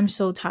 I'm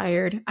so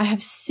tired. I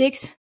have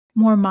 6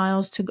 more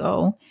miles to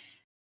go.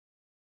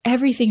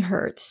 Everything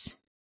hurts.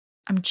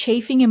 I'm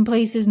chafing in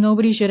places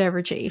nobody should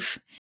ever chafe.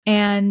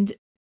 And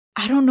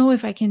I don't know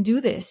if I can do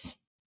this.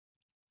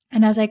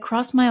 And as I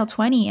crossed mile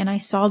 20 and I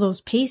saw those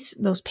pacers,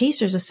 the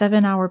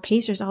 7-hour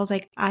pacers, I was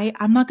like,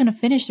 I'm not going to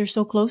finish. They're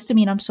so close to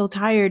me and I'm so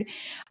tired.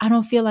 I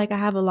don't feel like I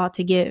have a lot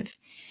to give,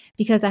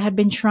 because I had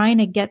been trying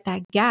to get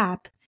that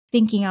gap,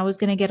 thinking I was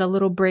going to get a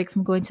little break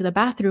from going to the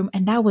bathroom,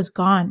 and that was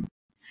gone.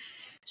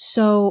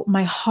 So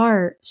my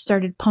heart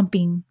started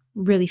pumping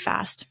really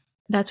fast.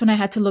 That's when I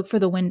had to look for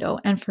the window.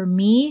 And for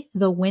me,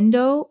 the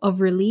window of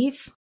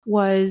relief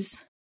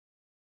was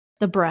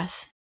the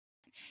breath.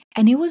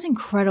 And it was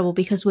incredible,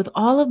 because with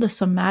all of the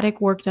somatic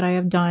work that I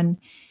have done,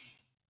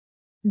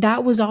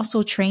 that was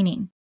also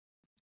training.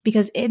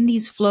 Because in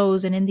these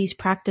flows and in these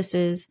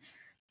practices,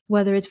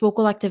 whether it's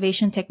vocal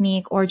activation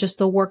technique or just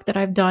the work that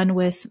I've done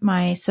with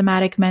my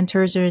somatic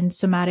mentors or in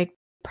somatic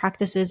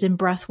practices in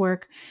breath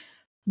work,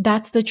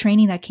 that's the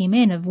training that came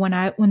in of when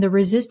the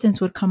resistance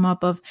would come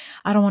up of,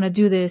 I don't want to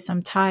do this,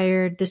 I'm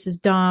tired, this is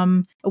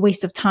dumb, a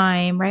waste of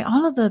time, right?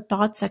 All of the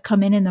thoughts that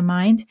come in the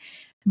mind,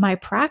 my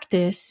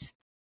practice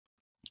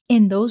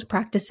in those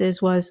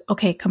practices was,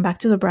 okay, come back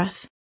to the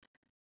breath,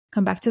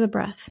 come back to the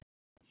breath.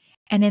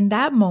 And in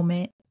that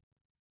moment,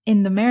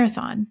 in the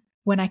marathon,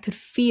 when I could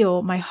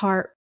feel my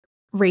heart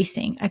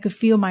racing, I could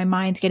feel my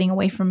mind getting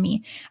away from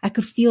me, I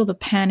could feel the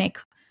panic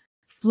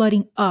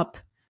flooding up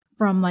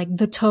from like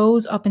the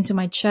toes up into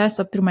my chest,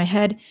 up through my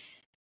head,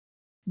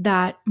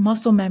 that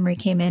muscle memory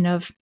came in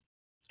of,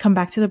 come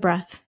back to the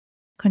breath,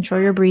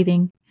 control your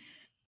breathing.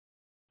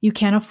 You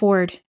can't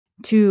afford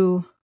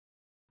to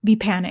be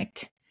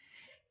panicked.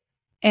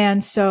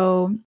 And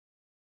so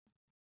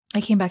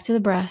I came back to the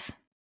breath.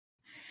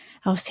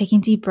 I was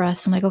taking deep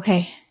breaths. I'm like,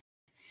 okay,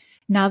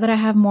 now that I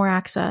have more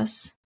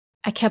access,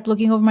 I kept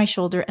looking over my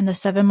shoulder, and the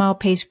 7-mile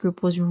pace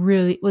group was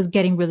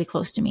getting really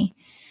close to me.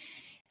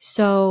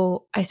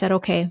 So I said,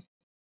 okay,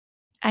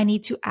 I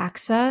need to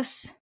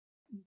access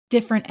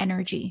different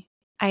energy.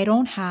 I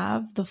don't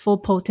have the full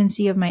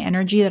potency of my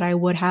energy that I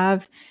would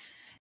have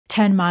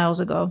 10 miles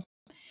ago.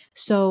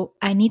 So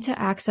I need to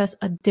access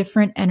a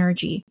different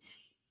energy.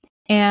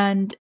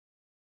 And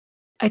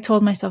I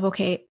told myself,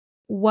 okay,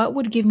 what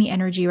would give me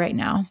energy right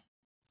now?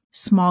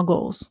 Small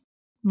goals.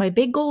 My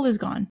big goal is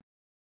gone.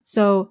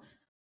 So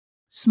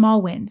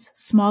small wins,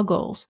 small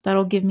goals,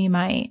 that'll give me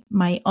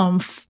my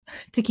oomph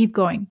to keep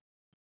going.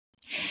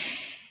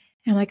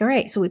 And I'm like, all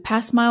right, so we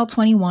passed mile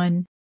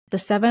 21, the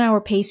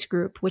 7-hour pace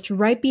group, which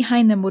right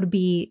behind them would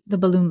be the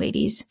balloon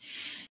ladies.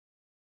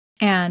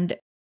 And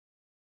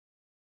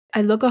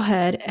I look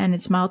ahead and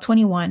it's mile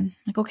 21.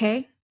 Like,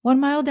 okay, 1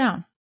 mile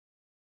down.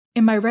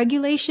 In my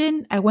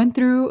regulation, I went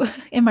through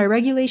in my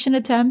regulation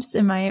attempts,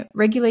 in my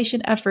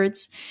regulation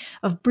efforts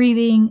of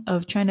breathing,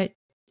 of trying to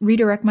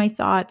redirect my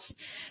thoughts,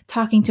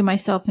 talking to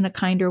myself in a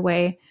kinder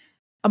way,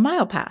 a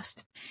mile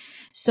passed.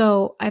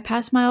 So I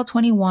passed mile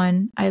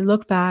 21. I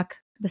look back,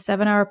 the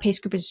 7-hour pace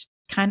group is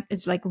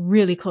like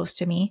really close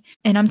to me.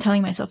 And I'm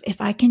telling myself, if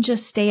I can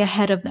just stay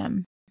ahead of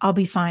them, I'll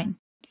be fine.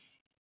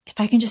 If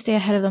I can just stay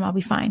ahead of them, I'll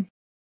be fine.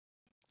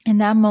 In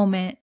that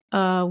moment,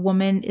 a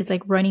woman is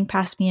like running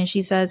past me and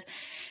she says,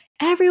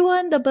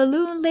 everyone, the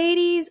balloon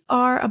ladies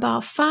are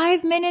about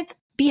 5 minutes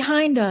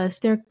behind us.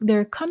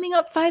 They're coming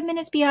up 5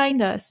 minutes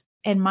behind us.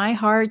 And my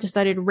heart just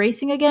started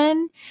racing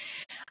again.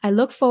 I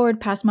look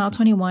forward past mile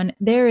 21.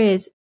 There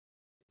is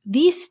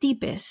the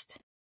steepest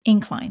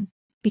incline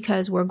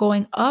because we're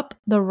going up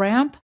the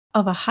ramp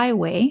of a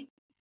highway.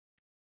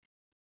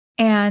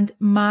 And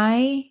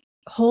my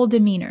whole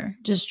demeanor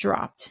just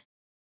dropped.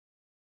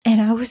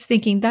 And I was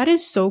thinking, that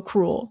is so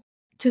cruel.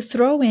 To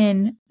throw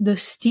in the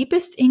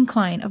steepest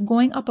incline of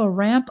going up a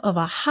ramp of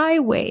a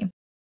highway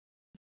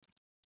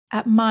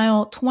at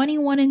mile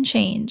 21 and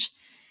change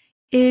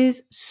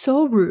is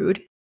so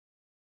rude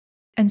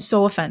and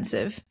so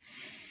offensive.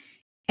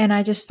 And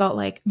I just felt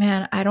like,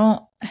 man, I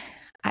don't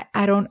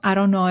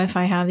know if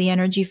I have the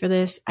energy for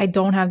this. I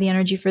don't have the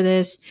energy for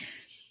this.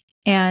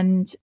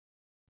 And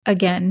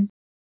again,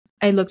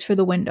 I looked for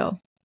the window.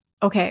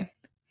 Okay,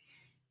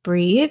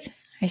 breathe.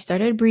 I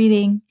started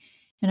breathing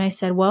and I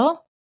said,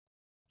 well,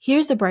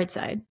 here's the bright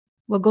side.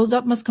 What goes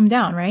up must come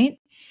down, right?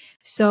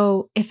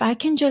 So if I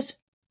can just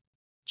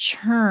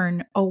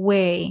churn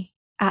away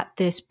at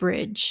this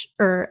bridge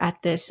or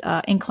at this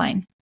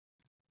incline,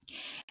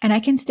 and I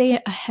can stay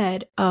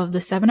ahead of the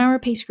 7-hour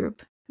pace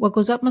group, what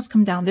goes up must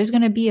come down. There's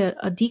going to be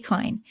a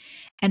decline,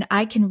 and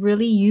I can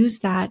really use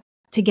that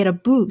to get a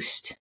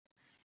boost.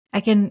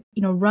 I can,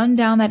 run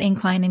down that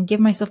incline and give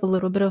myself a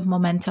little bit of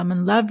momentum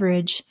and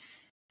leverage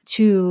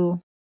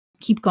to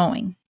keep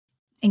going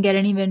and get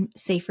an even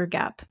safer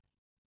gap.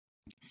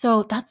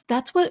 So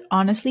that's what,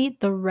 honestly,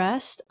 the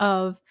rest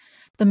of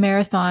the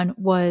marathon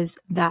was.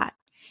 That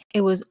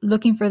it was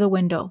looking for the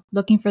window,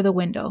 looking for the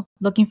window,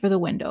 looking for the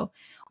window.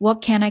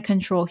 What can I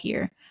control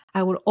here?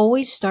 I would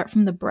always start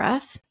from the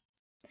breath.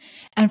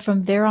 And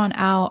from there on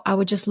out, I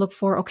would just look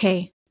for,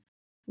 okay,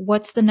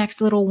 what's the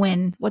next little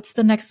win? What's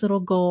the next little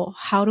goal?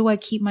 How do I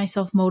keep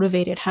myself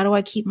motivated? How do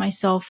I keep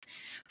myself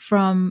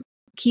from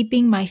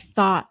keeping my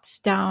thoughts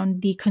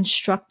down the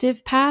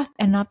constructive path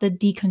and not the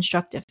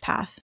deconstructive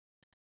path?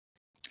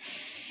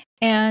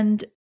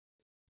 And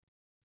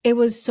it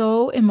was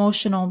so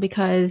emotional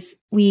because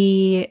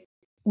we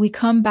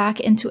come back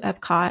into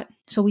Epcot.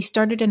 So we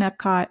started in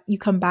Epcot, you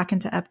come back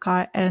into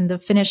Epcot, and the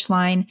finish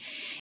line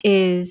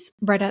is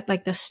right at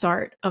like the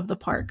start of the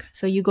park.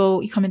 So you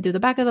come in through the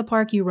back of the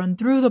park, you run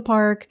through the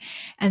park,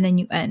 and then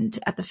you end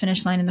at the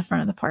finish line in the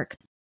front of the park,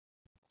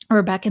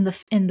 or back in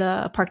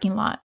the parking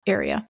lot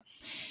area.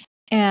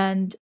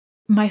 And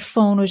my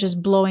phone was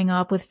just blowing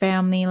up with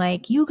family,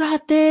 like, you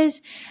got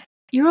this,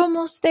 you're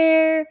almost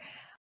there,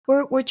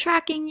 we're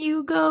tracking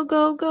you, go,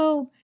 go,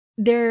 go.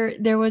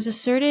 There was a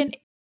certain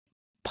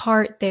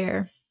part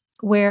there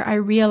where I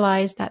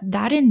realized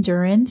that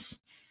endurance,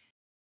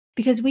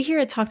 because we hear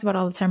it talked about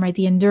all the time, right?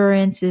 The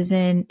endurance is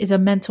a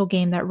mental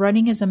game, that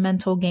running is a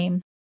mental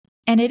game.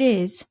 And it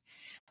is.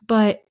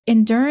 But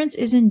endurance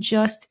isn't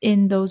just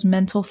in those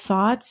mental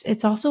thoughts.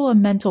 It's also a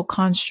mental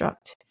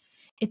construct.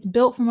 It's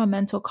built from a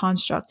mental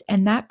construct.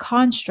 And that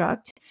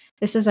construct,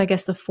 this is, I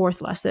guess, the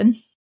fourth lesson,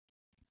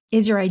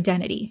 is your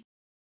identity.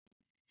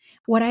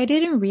 What I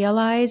didn't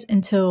realize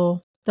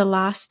until the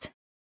last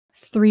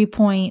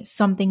 3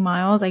 something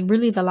miles, like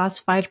really the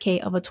last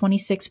 5K of a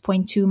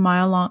 26.2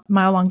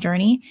 mile long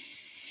journey,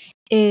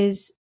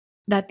 is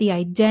that the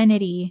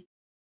identity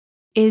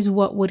is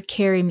what would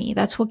carry me.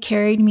 That's what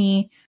carried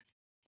me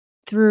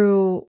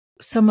through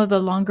some of the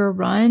longer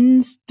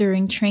runs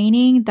during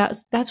training.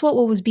 That's what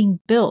was being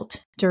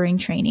built during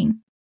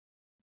training.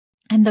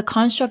 And the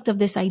construct of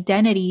this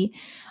identity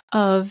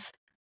of,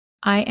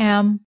 I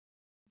am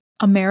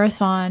a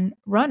marathon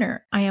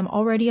runner. I am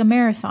already a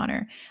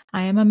marathoner.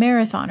 I am a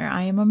marathoner.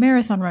 I am a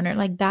marathon runner.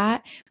 Like,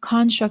 that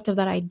construct of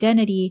that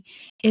identity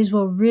is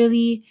what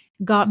really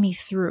got me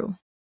through.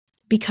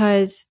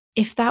 Because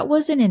if that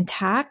wasn't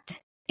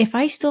intact, if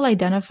I still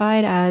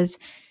identified as,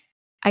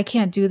 I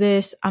can't do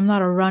this, I'm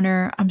not a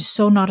runner, I'm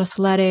so not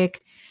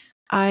athletic,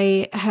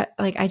 I've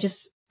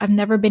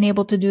never been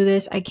able to do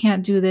this, I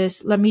can't do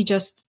this, let me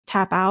just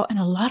tap out. And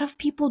a lot of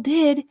people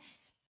did,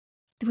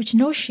 which,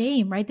 no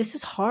shame, right? This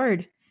is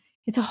hard.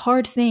 It's a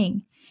hard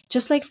thing.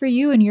 Just like for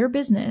you in your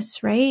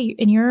business, right?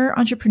 In your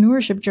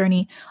entrepreneurship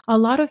journey, a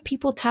lot of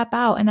people tap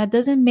out, and that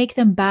doesn't make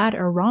them bad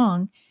or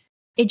wrong.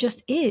 It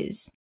just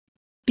is.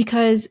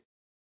 Because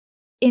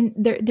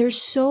there's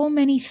so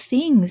many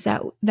things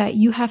that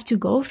you have to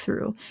go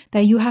through,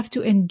 that you have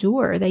to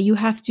endure, that you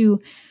have to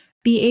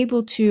be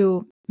able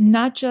to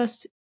not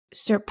just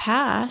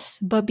surpass,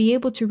 but be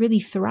able to really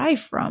thrive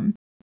from.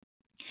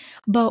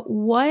 But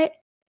what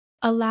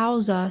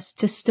allows us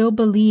to still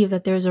believe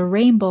that there's a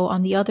rainbow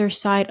on the other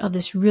side of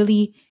this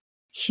really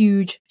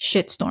huge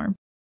shitstorm?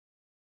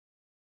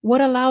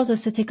 What allows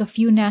us to take a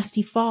few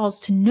nasty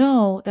falls to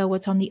know that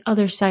what's on the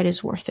other side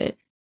is worth it?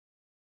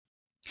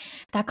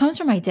 That comes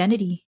from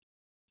identity.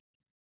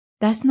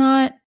 That's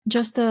not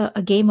just a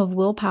game of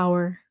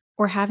willpower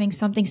or having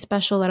something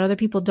special that other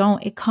people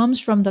don't. It comes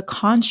from the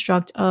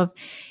construct of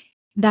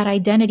that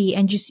identity,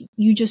 and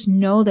you just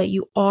know that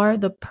you are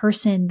the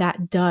person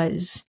that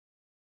does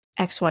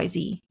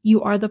XYZ.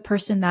 You are the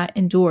person that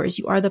endures.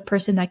 You are the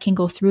person that can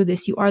go through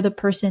this. You are the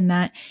person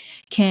that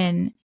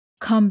can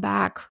come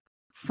back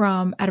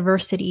from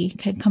adversity,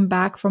 can come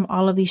back from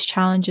all of these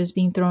challenges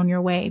being thrown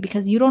your way,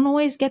 because you don't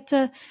always get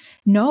to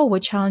know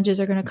what challenges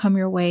are going to come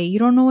your way. You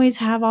don't always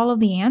have all of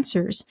the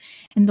answers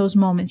in those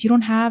moments. You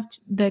don't have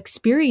the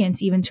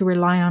experience even to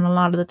rely on a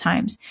lot of the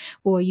times.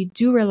 But what you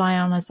do rely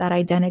on is that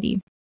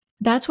identity.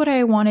 That's what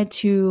I wanted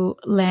to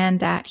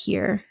land at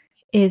here,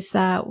 is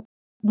that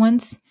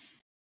once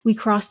we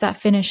cross that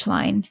finish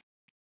line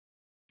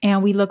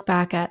and we look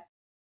back at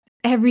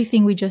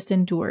everything we just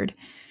endured,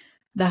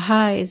 the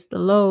highs, the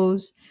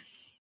lows,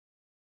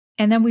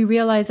 and then we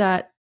realize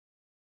that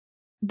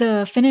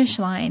the finish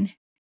line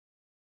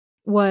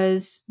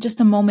was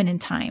just a moment in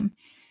time.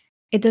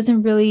 It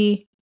doesn't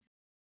really,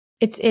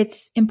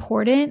 it's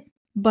important,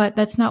 but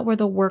that's not where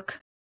the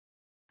work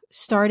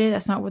started.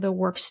 That's not where the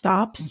work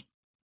stops.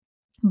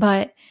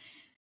 But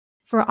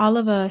for all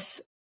of us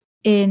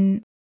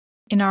in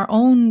our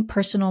own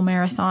personal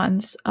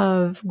marathons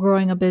of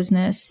growing a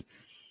business,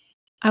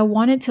 I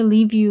wanted to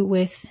leave you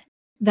with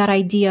that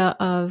idea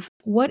of,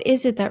 what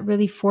is it that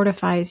really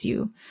fortifies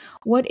you?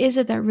 What is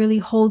it that really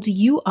holds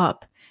you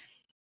up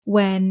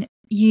when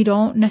you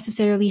don't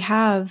necessarily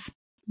have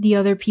the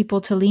other people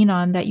to lean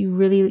on that you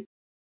really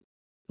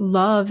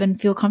love and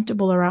feel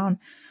comfortable around?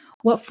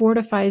 What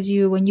fortifies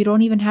you when you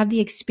don't even have the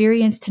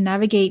experience to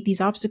navigate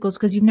these obstacles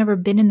because you've never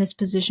been in this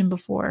position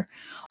before?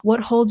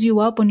 What holds you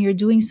up when you're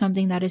doing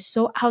something that is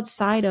so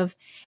outside of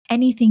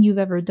anything you've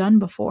ever done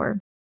before?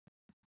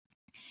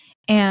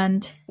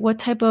 And what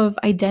type of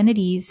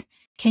identities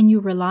can you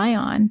rely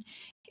on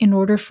in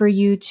order for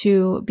you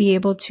to be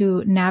able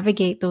to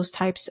navigate those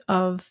types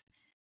of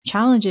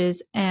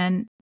challenges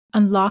and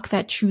unlock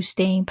that true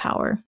staying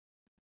power?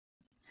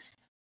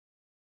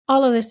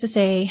 All of this to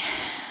say,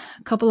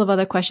 a couple of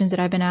other questions that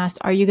I've been asked.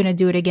 Are you going to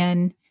do it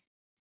again?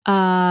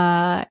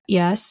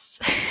 Yes.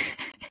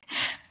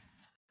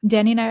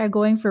 Danny and I are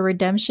going for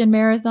Redemption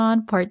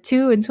Marathon Part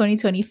 2 in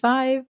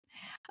 2025.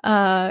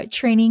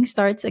 Training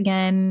starts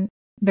again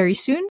very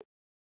soon.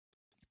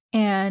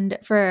 And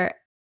for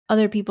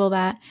other people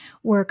that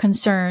were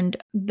concerned,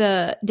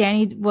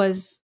 Danny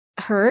was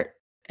hurt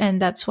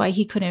and that's why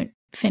he couldn't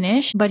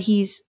finish, but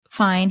he's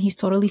fine. He's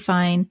totally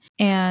fine.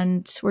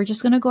 And we're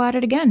just going to go at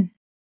it again.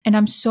 And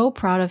I'm so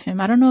proud of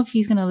him. I don't know if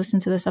he's going to listen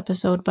to this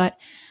episode, but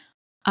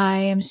I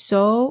am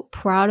so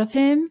proud of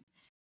him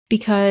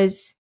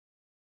because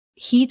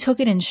he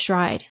took it in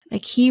stride.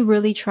 Like, he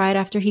really tried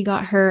after he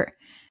got hurt.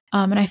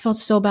 And I felt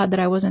so bad that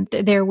I wasn't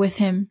there with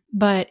him,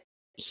 but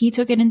he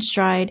took it in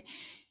stride.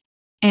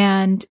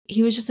 And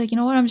he was just like, you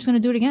know what? I'm just going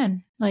to do it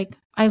again. Like,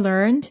 I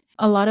learned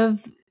a lot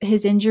of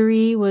his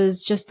injury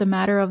was just a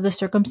matter of the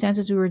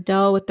circumstances we were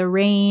dealt with, the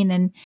rain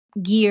and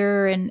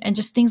gear and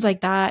just things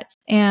like that.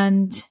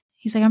 And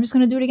he's like, I'm just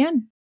going to do it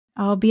again.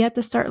 I'll be at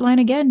the start line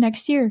again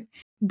next year.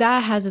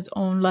 That has its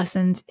own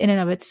lessons in and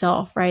of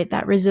itself, right?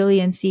 That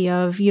resiliency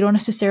of you don't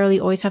necessarily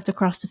always have to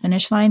cross the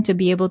finish line to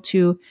be able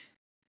to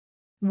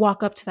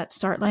walk up to that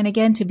start line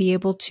again, to be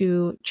able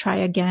to try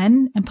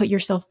again and put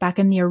yourself back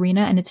in the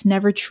arena. And it's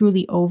never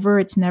truly over.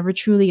 It's never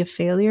truly a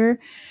failure.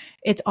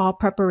 It's all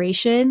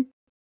preparation.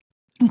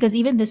 Because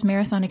even this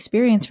marathon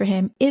experience for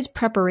him is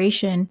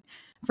preparation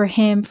for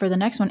him for the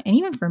next one. And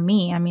even for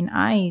me, I mean,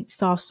 I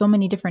saw so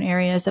many different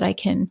areas that I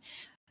can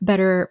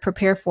better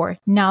prepare for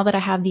now that I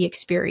have the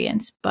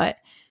experience. But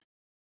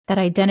that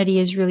identity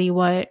is really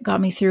what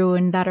got me through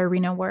in that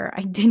arena where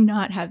I did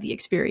not have the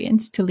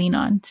experience to lean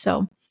on.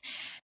 So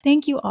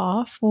thank you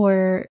all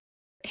for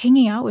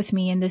hanging out with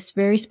me in this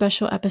very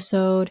special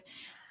episode.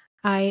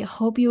 I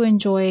hope you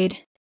enjoyed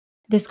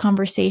this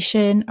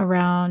conversation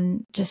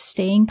around just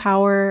staying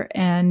power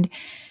and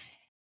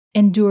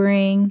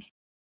enduring,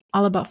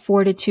 all about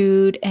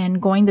fortitude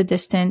and going the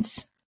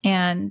distance.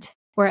 And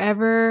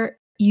wherever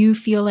you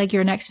feel like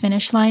your next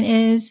finish line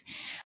is,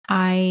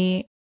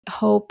 I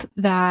hope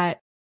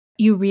that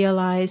you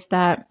realize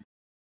that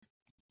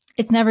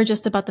it's never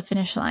just about the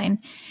finish line,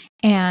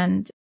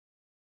 and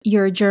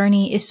your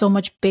journey is so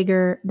much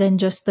bigger than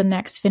just the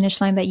next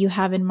finish line that you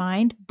have in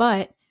mind.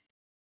 But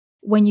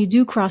when you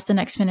do cross the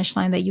next finish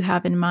line that you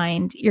have in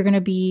mind, you're going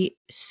to be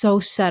so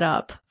set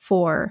up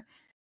for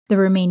the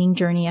remaining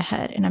journey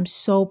ahead. And I'm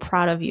so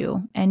proud of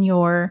you and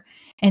your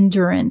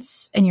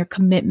endurance and your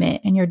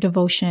commitment and your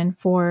devotion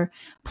for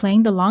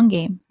playing the long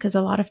game, because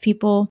a lot of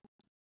people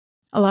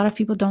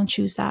don't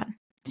choose that.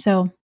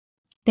 So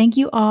thank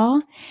you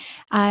all.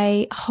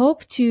 I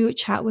hope to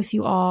chat with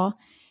you all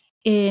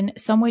in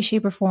some way,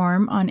 shape, or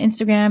form on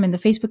Instagram and the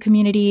Facebook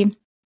community.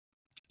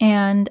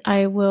 And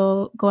I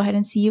will go ahead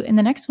and see you in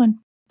the next one.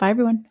 Bye,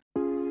 everyone.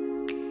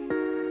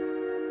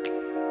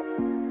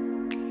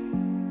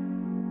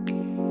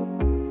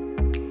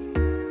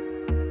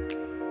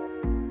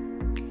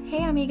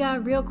 Hey, amiga,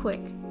 real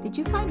quick. Did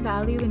you find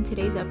value in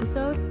today's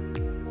episode?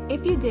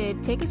 If you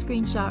did, take a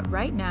screenshot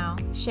right now,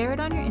 share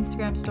it on your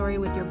Instagram story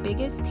with your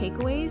biggest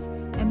takeaways,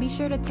 and be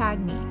sure to tag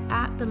me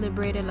at The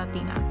Liberated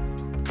Latina.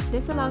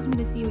 This allows me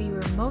to see what you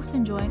are most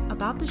enjoying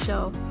about the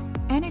show,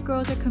 and it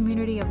grows our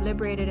community of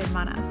liberated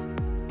hermanas.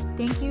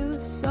 Thank you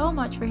so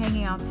much for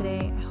hanging out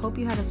today. I hope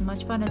you had as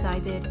much fun as I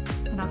did,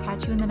 and I'll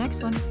catch you in the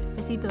next one.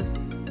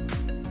 Besitos.